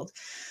corporate world.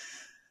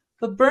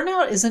 But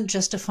burnout isn't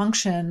just a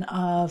function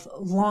of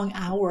long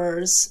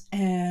hours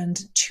and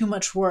too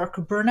much work.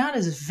 Burnout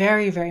is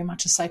very, very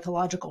much a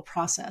psychological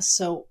process.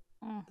 So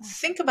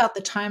think about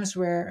the times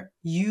where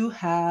you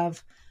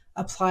have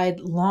applied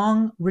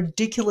long,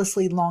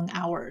 ridiculously long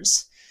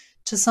hours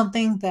to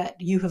something that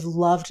you have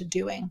loved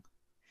doing.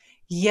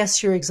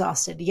 Yes, you're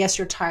exhausted. Yes,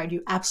 you're tired.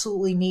 You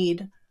absolutely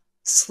need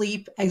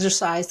sleep,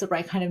 exercise, the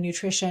right kind of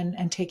nutrition,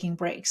 and taking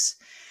breaks.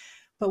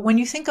 But when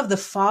you think of the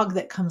fog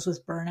that comes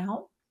with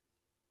burnout,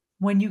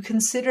 when you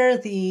consider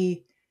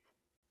the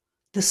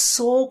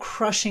soul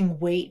crushing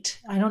weight,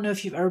 I don't know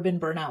if you've ever been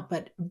burnout,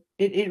 but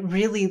it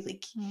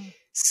really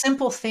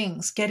simple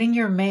things, getting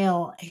your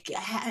mail,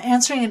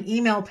 answering an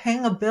email,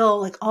 paying a bill,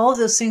 like all of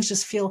those things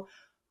just feel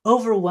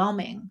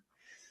overwhelming.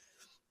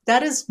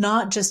 That is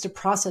not just a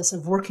process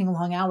of working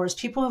long hours.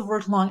 People have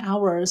worked long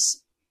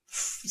hours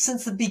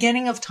since the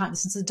beginning of time,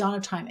 since the dawn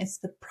of time. It's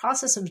the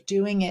process of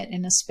doing it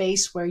in a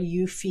space where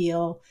you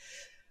feel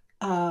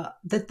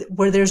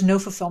where there's no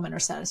fulfillment or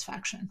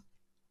satisfaction.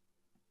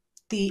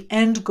 The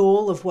end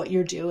goal of what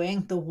you're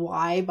doing, the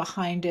why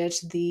behind it,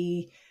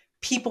 the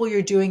people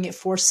you're doing it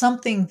for,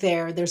 something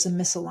there's a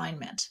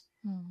misalignment.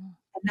 And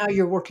now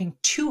you're working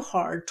too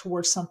hard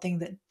towards something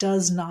that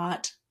is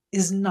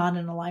not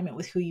in alignment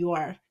with who you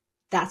are.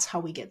 That's how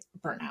we get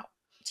burnout.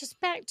 Just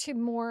back to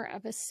more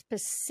of a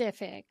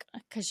specific,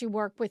 because you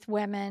work with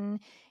women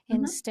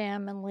in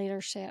STEM and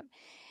leadership.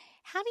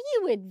 How do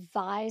you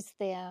advise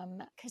them?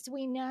 Because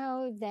we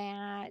know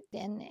that,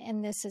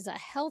 and this is a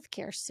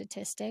healthcare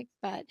statistic,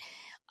 but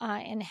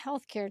in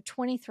healthcare,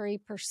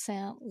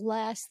 23%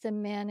 less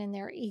than men in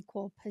their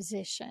equal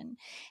position.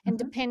 And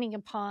depending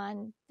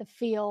upon the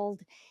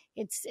field,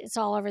 it's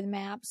all over the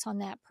maps on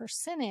that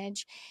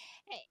percentage.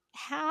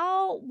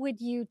 How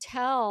would you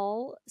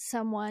tell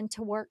someone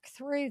to work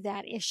through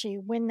that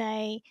issue when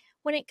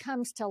it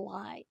comes to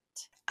light?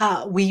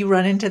 We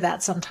run into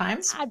that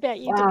sometimes. I bet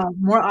you do.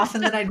 More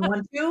often than I'd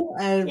want to,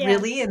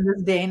 really, in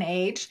this day and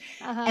age.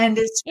 And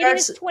it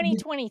is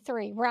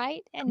 2023,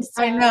 right? And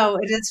so, I know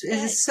it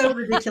is so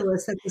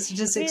ridiculous that the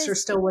statistics are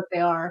still what they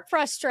are.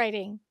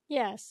 Frustrating,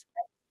 yes.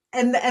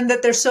 And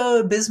that they're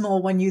so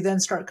abysmal when you then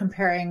start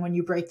comparing, when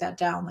you break that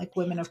down, like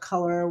women of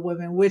color,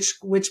 women, which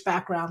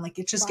background, like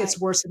it just gets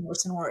worse and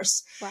worse and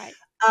worse. Right.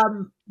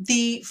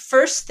 The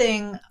first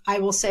thing I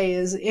will say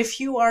is if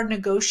you are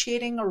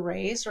negotiating a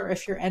raise or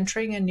if you're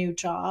entering a new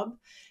job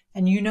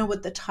and you know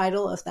what the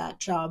title of that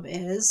job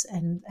is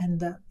and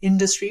the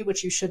industry,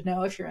 which you should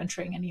know if you're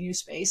entering any new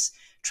space,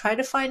 try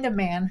to find a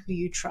man who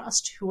you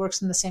trust, who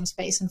works in the same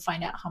space, and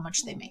find out how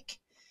much they make.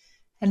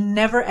 And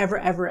never, ever,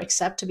 ever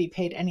accept to be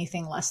paid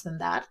anything less than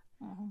that.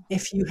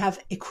 If you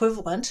have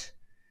equivalent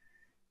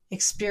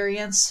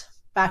experience,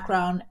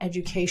 background,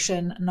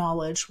 education,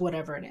 knowledge,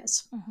 whatever it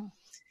is.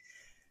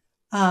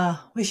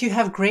 If you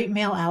have great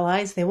male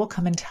allies, they will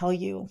come and tell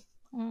you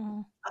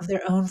of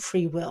their own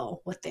free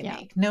will what they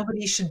make.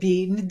 Nobody should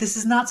be, this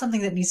is not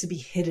something that needs to be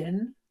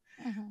hidden.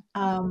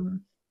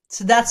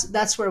 So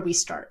that's where we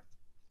start.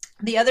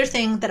 The other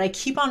thing that I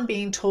keep on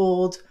being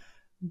told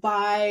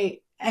by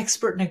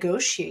expert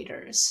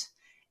negotiators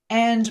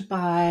and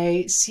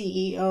by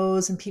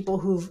CEOs and people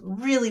who've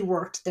really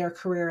worked their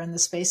career in the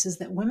space is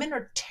that women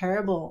are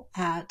terrible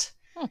at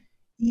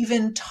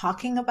even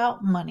talking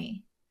about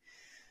money.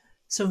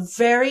 So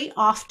very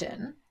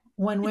often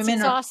when It's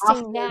women are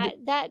exhausting. offered,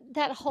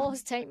 That whole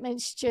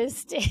statement's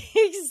just I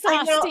know,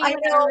 exhausting I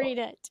when I know, read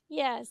it.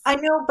 Yes. I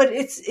know, but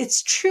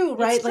it's true,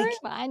 It's right? true. Like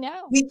I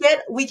know.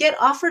 we get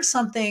offered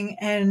something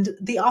and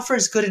the offer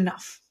is good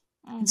enough.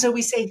 And so Mhm.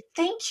 we say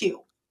thank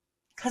you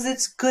because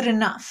it's good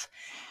enough.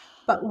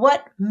 But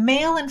what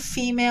male and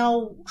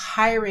female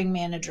hiring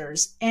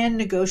managers and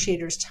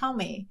negotiators tell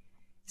me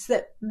is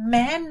that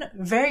men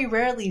very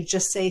rarely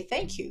just say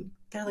thank you.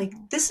 They're like,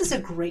 Mhm. this is a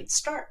great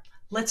start.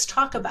 Let's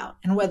talk about.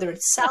 And whether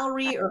it's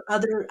salary or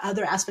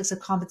other aspects of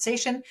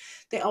compensation,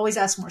 they always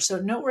ask more. So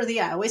noteworthy,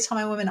 I always tell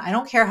my women, I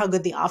don't care how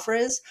good the offer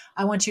is.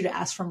 I want you to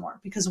ask for more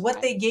because what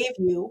Right. they gave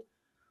you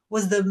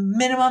was the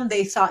minimum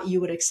they thought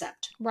you would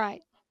accept.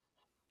 Right.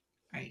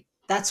 Right.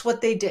 That's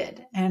what they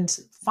did. And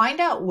find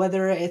out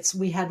whether it's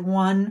we had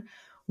one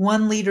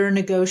leader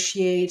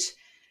negotiate.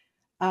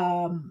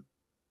 Um,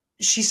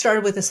 she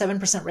started with a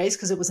 7% raise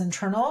because it was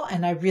internal,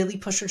 and I really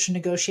pushed her to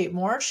negotiate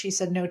more. She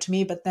said no to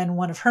me, but then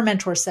one of her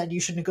mentors said you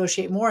should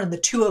negotiate more, and the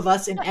two of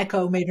us in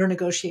echo made her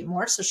negotiate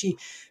more. So she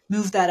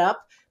moved that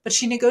up, but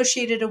she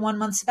negotiated a 1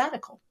 month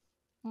sabbatical,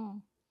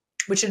 Mm.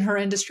 which in her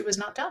industry was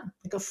not done.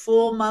 Like a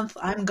full month,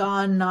 I'm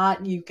gone,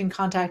 not you can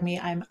contact me.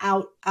 I'm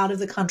out of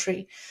the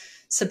country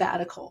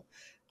sabbatical.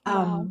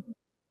 Wow.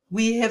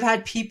 We have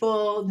had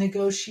people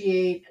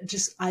negotiate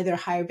just either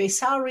higher base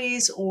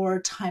salaries or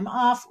time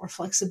off or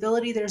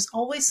flexibility. There's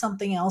always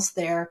something else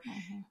there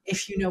Mhm.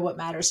 if you know what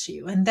matters to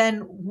you. And then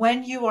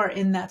when you are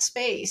in that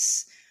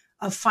space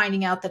of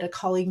finding out that a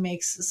colleague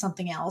makes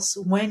something else,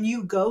 when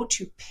you go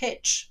to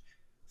pitch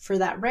for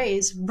that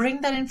raise,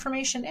 bring that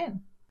information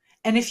in.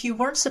 And if you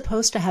weren't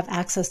supposed to have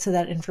access to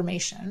that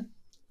information,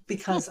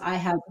 because I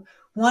have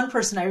one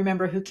person I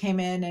remember who came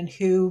in and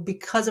who,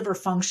 because of her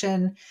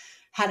function,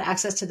 had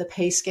access to the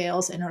pay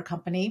scales in her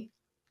company.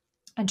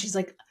 And she's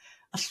like,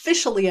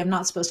 officially, I'm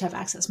not supposed to have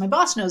access. My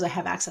boss knows I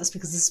have access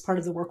because this is part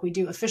of the work we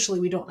do. Officially,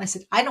 we don't. And I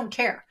said, I don't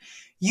care.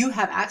 You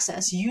have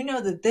access. You know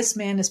that this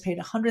man is paid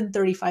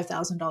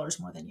 $135,000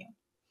 more than you.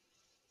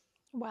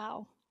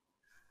 Wow.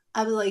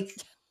 I was like,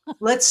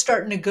 let's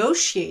start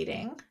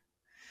negotiating.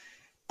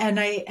 And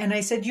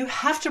I said, you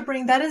have to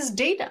bring that as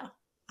data.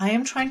 I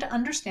am trying to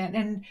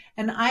understand.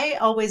 And I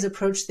always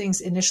approach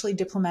things initially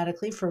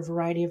diplomatically for a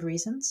variety of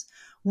reasons.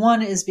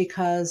 One is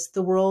because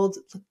the world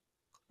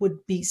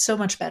would be so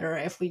much better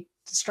if we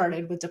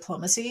started with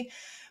diplomacy.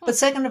 Hmm. But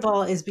second of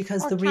all is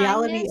because Or the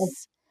reality of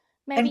kindness.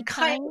 Maybe and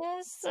kind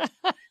kindness.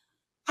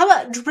 how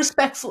about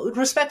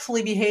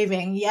respectfully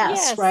behaving?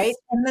 Yes, right? Yes.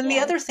 And then the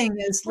Yes. other thing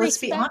is, let's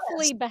be Respectfully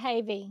honest,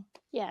 behaving.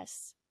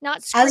 Yes. Not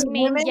as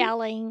screaming, women,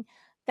 yelling,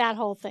 that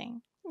whole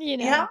thing. You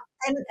yeah,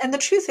 know. and the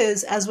truth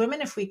is, as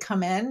women, if we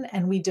come in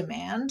and we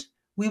demand,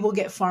 we will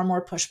get far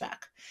more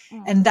pushback.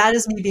 And Mhm. that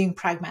is me being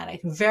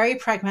pragmatic. Very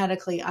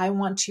pragmatically, I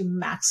want to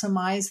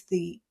maximize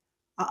the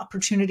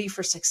opportunity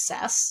for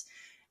success.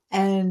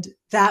 And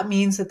that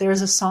means that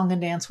there's a song and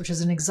dance, which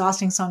is an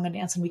exhausting song and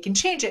dance, and we can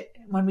change it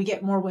when we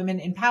get more women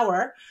in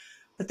power,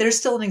 but there's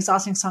still an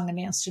exhausting song and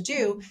dance to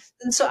do. Mhm.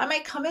 And so I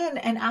might come in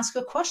and ask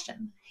a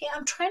question. Hey,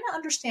 I'm trying to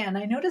understand.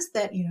 I noticed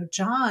that,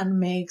 John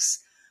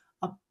makes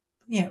a,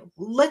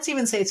 let's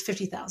even say it's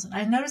 50,000.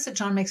 I noticed that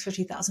John makes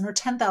 50,000 or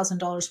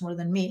 $10,000 more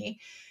than me.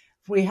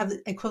 We have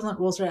the equivalent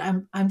rules, right?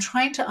 I'm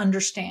trying to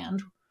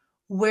understand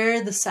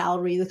where the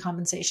salary, the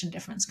compensation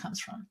difference comes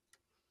from.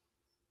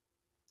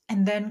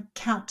 And then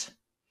count.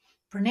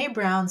 Brene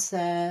Brown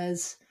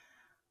says,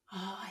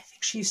 I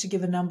think she used to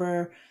give a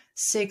number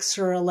 6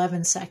 or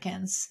 11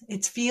 seconds.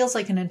 It feels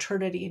like an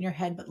eternity in your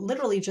head, but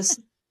literally just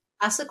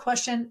ask the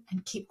question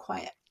and keep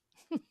quiet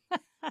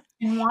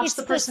and watch It's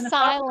the the person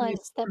across from you.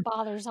 silence that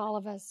bothers all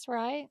of us,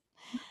 right?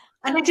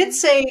 And I did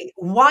say,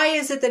 why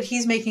is it that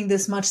he's making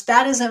this much?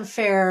 That isn't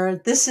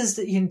fair. This is,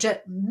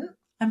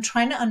 I'm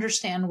trying to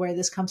understand where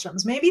this comes from.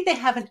 Maybe they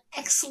have an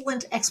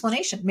excellent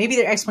explanation. Maybe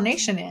their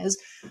explanation is,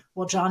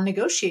 well, John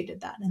negotiated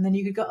that. And then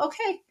you could go,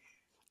 okay,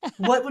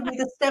 what would be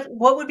the step?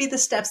 What would be the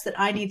steps that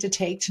I need to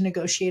take to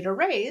negotiate a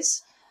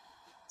raise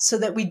so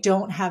that we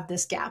don't have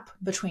this gap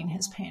between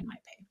his pay and my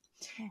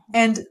pay? Mhm.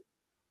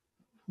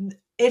 And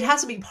it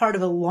has to be part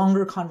of a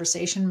longer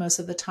conversation most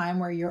of the time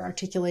where you're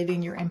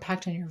articulating your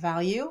impact and your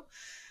value.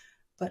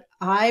 But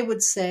I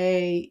would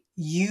say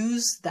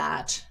use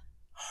that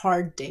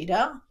hard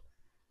data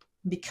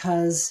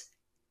because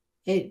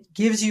it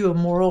gives you a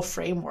moral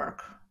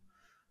framework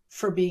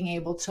for being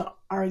able to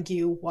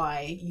argue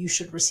why you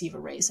should receive a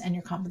raise and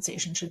your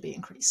compensation should be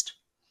increased.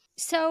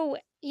 So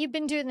you've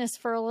been doing this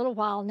for a little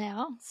while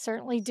now,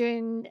 certainly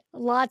doing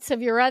lots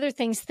of your other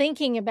things,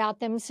 thinking about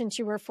them since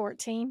you were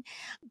 14.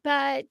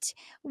 But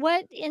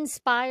what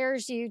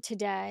inspires you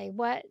today?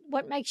 What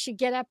makes you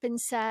get up and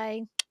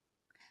say,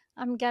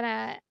 I'm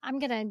gonna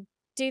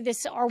do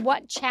this, or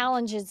what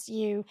challenges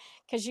you?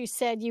 Because you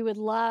said you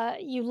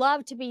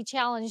love to be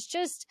challenged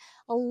just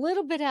a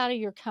little bit out of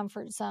your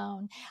comfort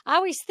zone. I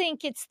always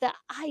think it's the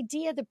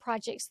idea of the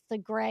project's the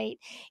great.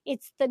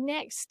 It's the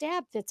next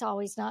step that's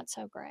always not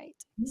so great.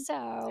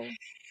 So,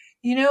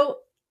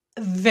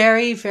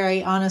 Very,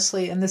 very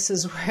honestly, and this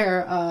is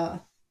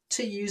where,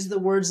 to use the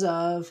words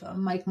of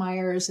Mike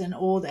Myers in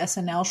old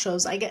SNL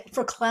shows, I get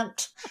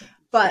verklempt.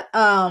 But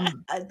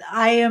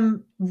I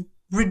am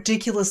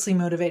ridiculously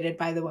motivated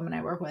by the women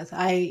I work with.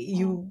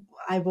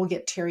 I will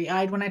get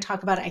teary-eyed when I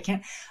talk about it.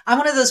 I'm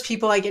one of those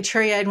people, I get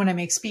teary-eyed when I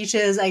make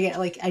speeches.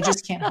 I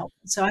just can't help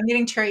it. So I'm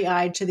getting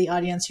teary-eyed to the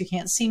audience who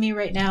can't see me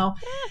right now.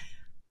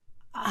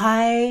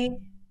 I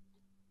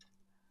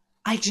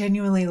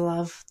genuinely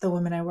love the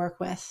women I work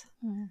with.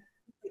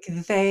 Like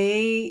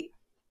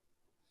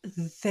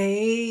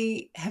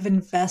they have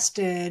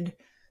invested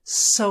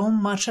so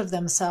much of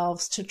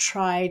themselves to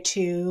try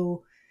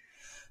to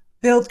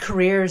build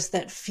careers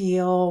that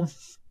feel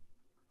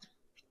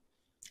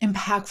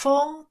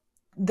impactful,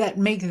 that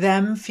make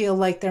them feel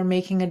like they're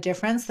making a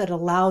difference, that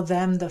allow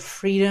them the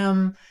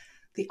freedom,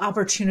 the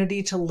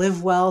opportunity to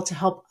live well, to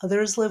help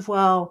others live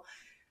well.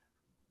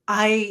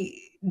 I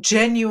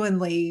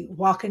genuinely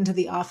walk into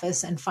the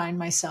office and find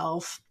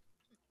myself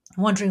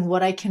wondering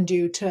what I can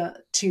do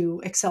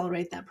to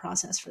accelerate that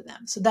process for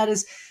them. So that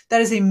is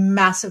a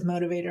massive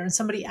motivator. And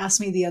somebody asked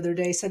me the other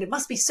day, said, it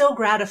must be so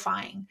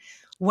gratifying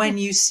when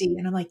you see,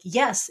 and I'm like,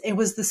 yes, it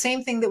was the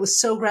same thing that was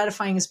so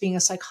gratifying as being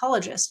a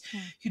psychologist.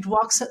 You'd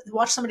watch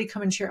somebody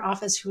come into your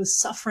office who was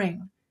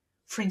suffering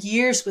for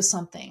years with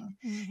something,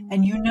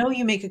 and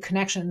you make a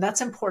connection.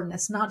 That's important.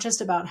 It's not just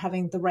about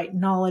having the right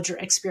knowledge or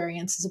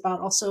experience. It's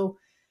about also,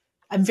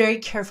 I'm very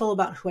careful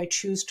about who I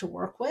choose to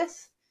work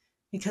with,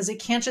 because it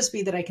can't just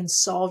be that I can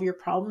solve your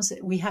problems.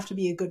 We have to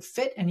be a good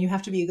fit, and you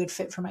have to be a good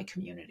fit for my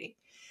community.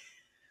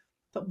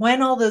 But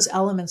when all those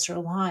elements are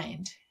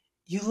aligned,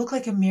 you look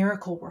like a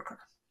miracle worker.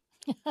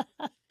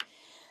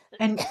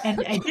 And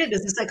I did,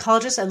 as a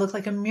psychologist, I look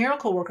like a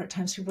miracle worker at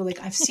times. People are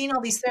like, I've seen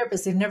all these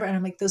therapists. And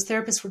I'm like, those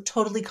therapists were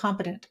totally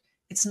competent.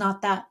 It's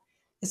not that.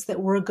 It's that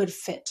we're a good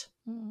fit.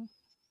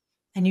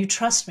 And you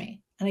trust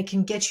me, and I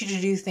can get you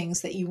to do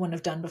things that you wouldn't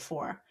have done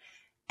before.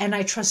 And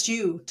I trust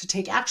you to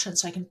take action,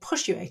 so I can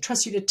push you. I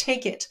trust you to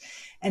take it.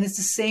 And it's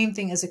the same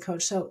thing as a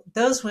coach. So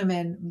those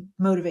women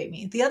motivate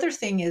me. The other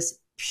thing is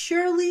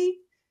purely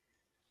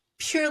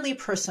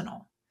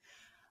personal.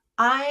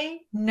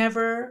 I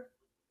never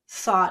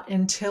thought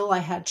until I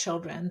had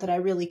children that I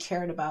really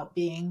cared about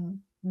being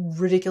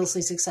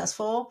ridiculously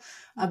successful,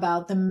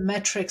 about the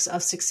metrics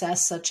of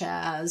success, such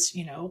as,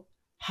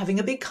 having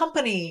a big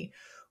company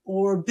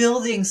or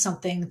building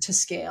something to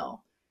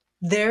scale.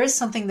 There is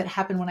something that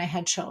happened when I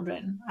had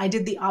children. I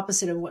did the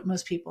opposite of what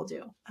most people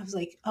do. I was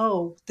like,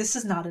 oh, this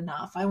is not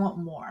enough. I want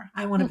more.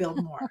 I want to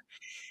build more.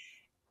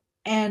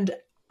 And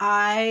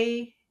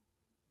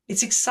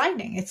it's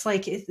exciting. It's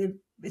like,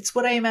 it's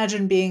what I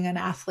imagine being an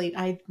athlete.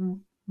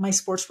 My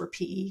sports were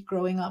PE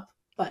growing up,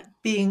 but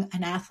being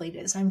an athlete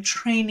is, I'm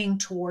training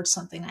towards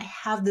something. I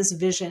have this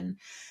vision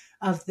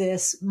of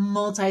this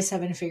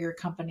multi-7-figure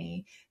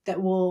company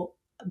that will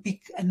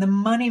be, and the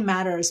money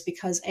matters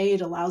because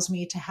it allows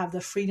me to have the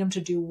freedom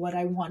to do what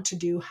I want to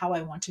do, how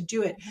I want to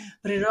do it.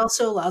 But it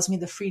also allows me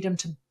the freedom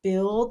to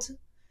build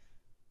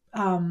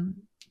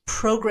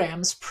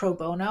programs pro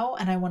bono.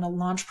 And I want to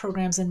launch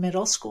programs in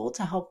middle school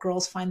to help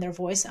girls find their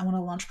voice. I want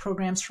to launch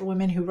programs for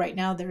women who right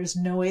now there is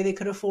no way they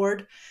could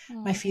afford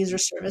my fees or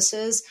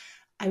services.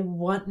 I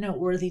want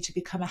Noteworthy to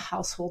become a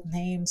household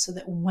name, so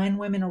that when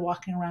women are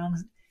walking around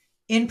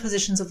in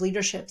positions of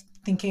leadership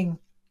thinking,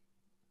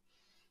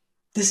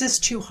 this is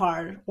too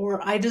hard, or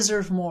I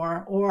deserve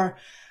more, or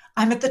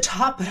I'm at the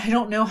top, but I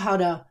don't know how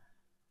to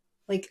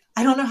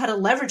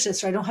leverage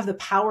this, or I don't have the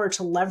power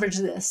to leverage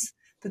this,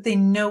 that they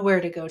know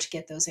where to go to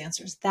get those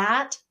answers.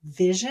 That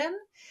vision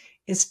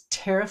is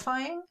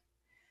terrifying.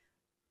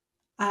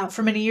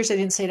 For many years, I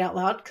didn't say it out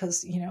loud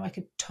because, I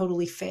could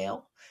totally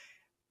fail.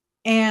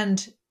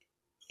 And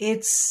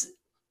it's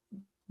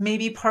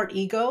maybe part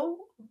ego.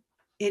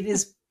 It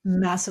is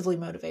massively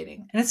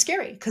motivating, and it's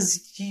scary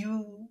because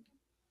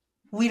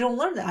we don't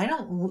learn that. I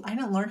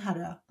don't learn how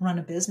to run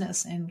a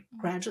business in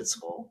graduate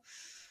school.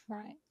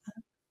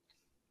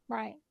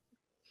 Right.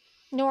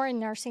 Nor in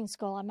nursing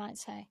school, I might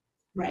say.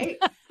 Right.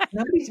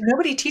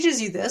 Nobody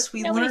teaches you this.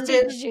 Nobody learned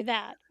it. teaches you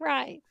that.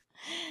 Right.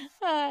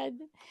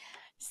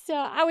 So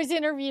I was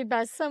interviewed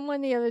by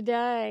someone the other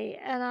day,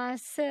 and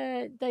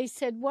they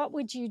said, what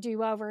would you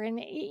do over? And,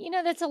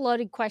 that's a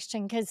loaded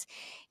question, because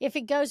if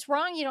it goes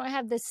wrong, you don't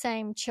have the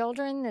same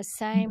children, the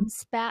same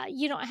spouse,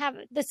 you don't have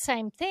the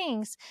same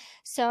things.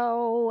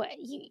 So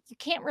you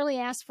can't really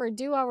ask for a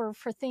do-over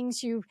for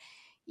things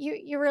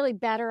you're really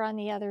better on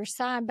the other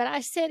side. But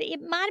I said,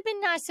 it might have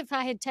been nice if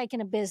I had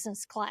taken a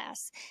business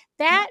class.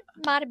 That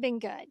might have been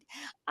good.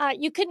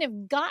 You couldn't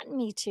have gotten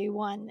me to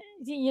one,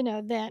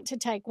 then to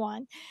take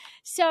one.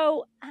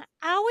 So I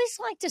always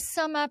like to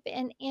sum up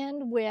and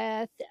end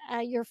with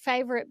your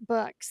favorite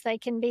books. They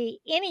can be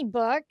any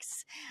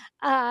books.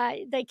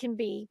 They can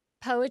be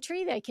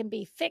poetry. They can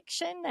be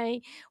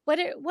fiction. What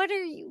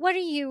are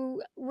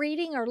you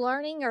reading or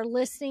learning or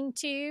listening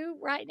to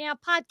right now?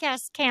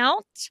 Podcasts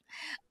count.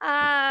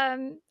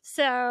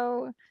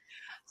 So.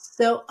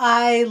 So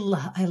I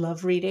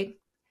love reading.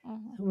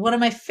 Mhm. One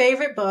of my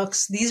favorite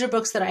books, these are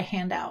books that I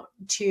hand out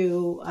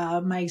to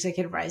my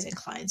executive rising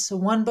clients. So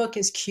one book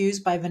is Cues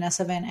by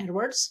Vanessa Van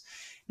Edwards.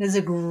 It is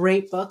a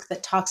great book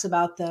that talks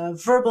about the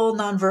verbal,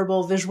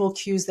 nonverbal, visual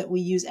cues that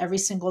we use every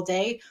single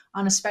day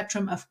on a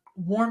spectrum of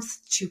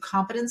warmth to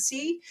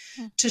competency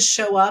to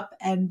show up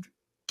and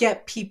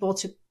get people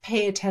to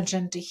pay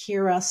attention, to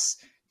hear us,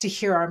 to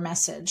hear our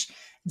message.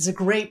 It's a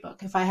great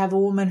book. If I have a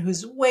woman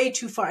who's way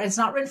too far, it's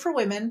not written for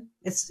women.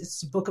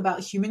 It's a book about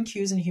human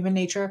cues and human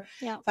nature.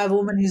 Yeah. If I have a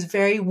woman who's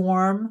very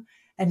warm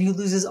and who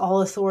loses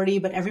all authority,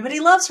 but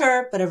everybody loves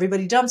her, but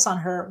everybody dumps on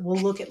her,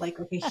 we'll look at like,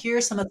 okay,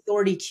 here's some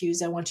authority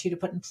cues I want you to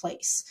put in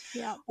place.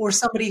 Yeah. Or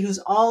somebody who's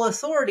all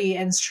authority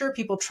and sure,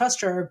 people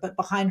trust her, but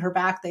behind her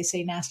back, they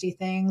say nasty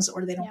things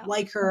or they don't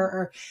like her,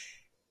 or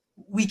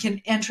we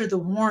can enter the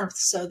warmth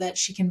so that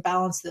she can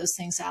balance those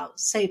things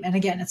out. And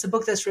again, it's a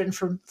book that's written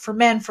for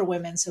men, for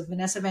women. So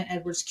Vanessa Van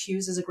Edwards'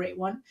 Cues is a great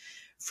one.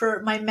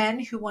 For my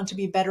men who want to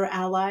be better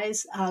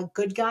allies,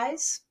 Good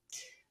Guys,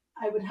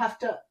 I would have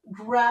to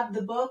grab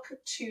the book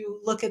to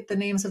look at the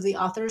names of the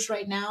authors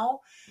right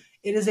now.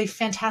 It is a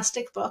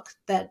fantastic book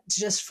that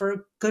just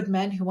for good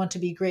men who want to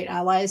be great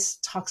allies,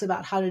 talks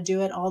about how to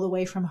do it all the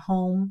way from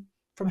home,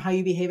 from how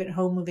you behave at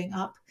home, moving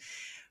up.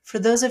 For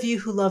those of you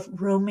who love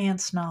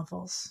romance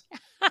novels,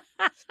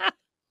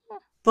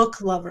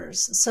 book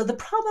lovers. So the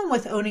problem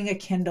with owning a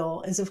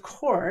Kindle is, of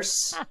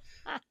course,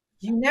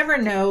 you never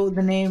know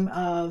the name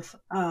of,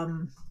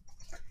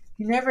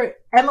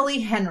 Emily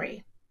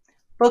Henry,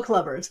 book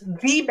lovers,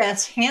 the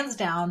best, hands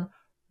down,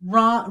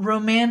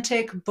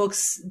 romantic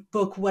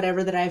book,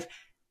 whatever that I've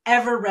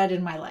ever read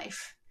in my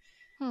life.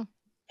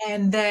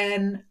 And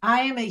then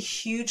I am a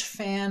huge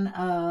fan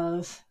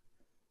of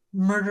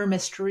murder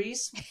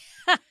mysteries.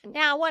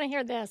 Now I want to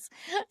hear this.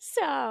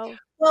 So,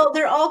 well,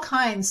 they're all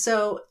kinds.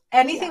 So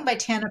anything by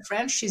Tana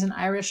French, she's an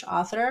Irish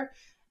author,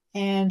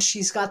 and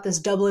she's got this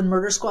Dublin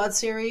Murder Squad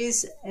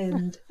series,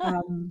 and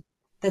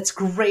that's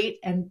great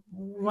and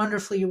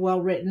wonderfully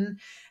well written.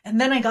 And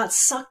then I got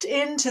sucked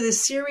into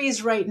this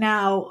series right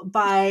now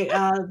by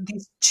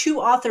these two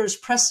authors,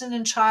 Preston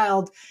and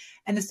Child,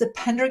 and it's the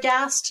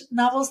Pendergast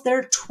novels.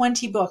 They're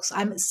 20 books.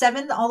 I'm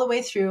 7 all the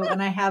way through,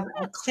 and I have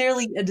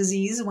clearly a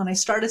disease. When I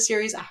start a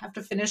series, I have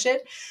to finish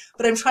it.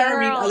 But I'm trying to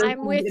read other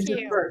things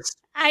interspersed.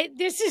 I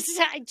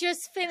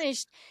just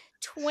finished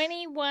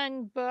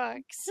 21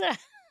 books.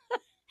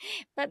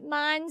 But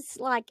mine's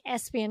like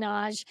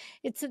espionage.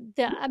 It's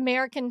the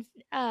American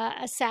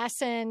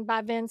Assassin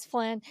by Vince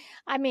Flynn.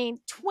 I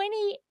mean,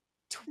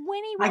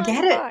 21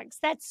 books.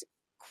 That's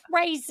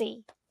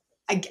crazy.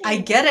 I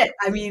get it.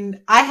 I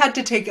mean, I had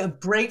to take a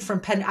break from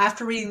pen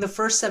after reading the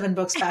first 7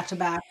 books back to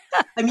back.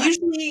 I'm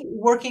usually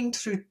working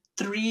through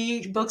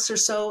 3 books or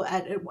so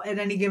at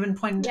any given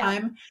point in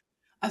time.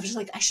 I was just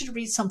like, I should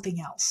read something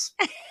else.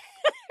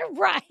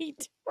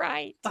 Right.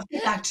 I'll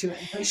get back to it.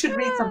 I should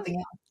read something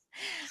else.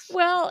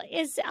 Well,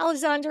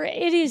 Alessandra,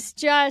 it has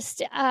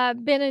just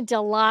been a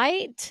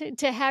delight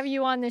to have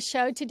you on the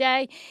show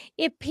today.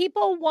 If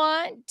people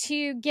want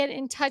to get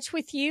in touch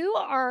with you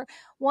or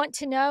want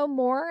to know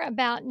more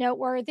about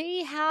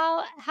Noteworthy,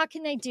 how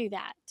can they do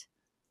that?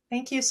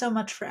 Thank you so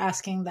much for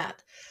asking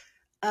that.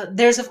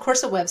 There's, of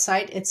course, a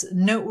website. It's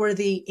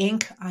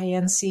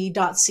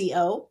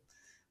noteworthyinc.co.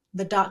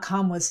 The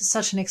 .com was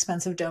such an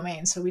expensive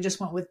domain, so we just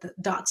went with the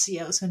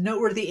 .co. So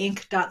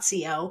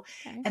noteworthyinc.co.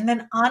 Okay. And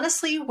then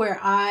honestly, where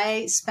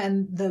I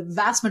spend the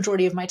vast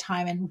majority of my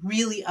time and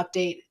really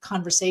update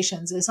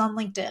conversations is on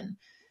LinkedIn.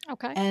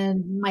 Okay.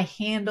 And my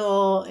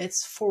handle,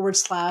 it's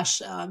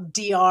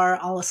 /Dr.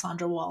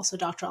 Alessandra Wall. So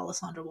Dr.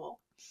 Alessandra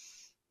Wall.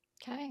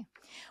 Okay.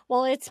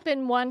 Well, it's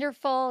been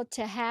wonderful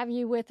to have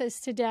you with us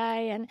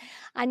today. And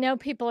I know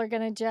people are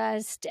going to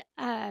just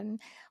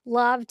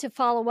love to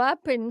follow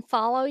up and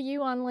follow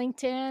you on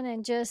LinkedIn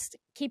and just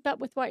keep up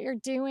with what you're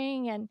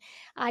doing. And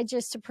I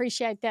just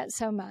appreciate that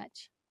so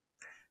much.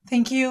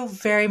 Thank you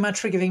very much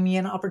for giving me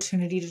an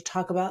opportunity to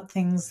talk about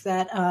things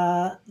that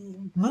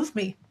move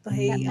me.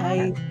 They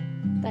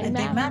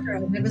matter.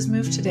 And I was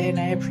moved today, and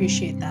I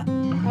appreciate that.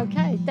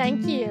 Okay.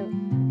 Thank you.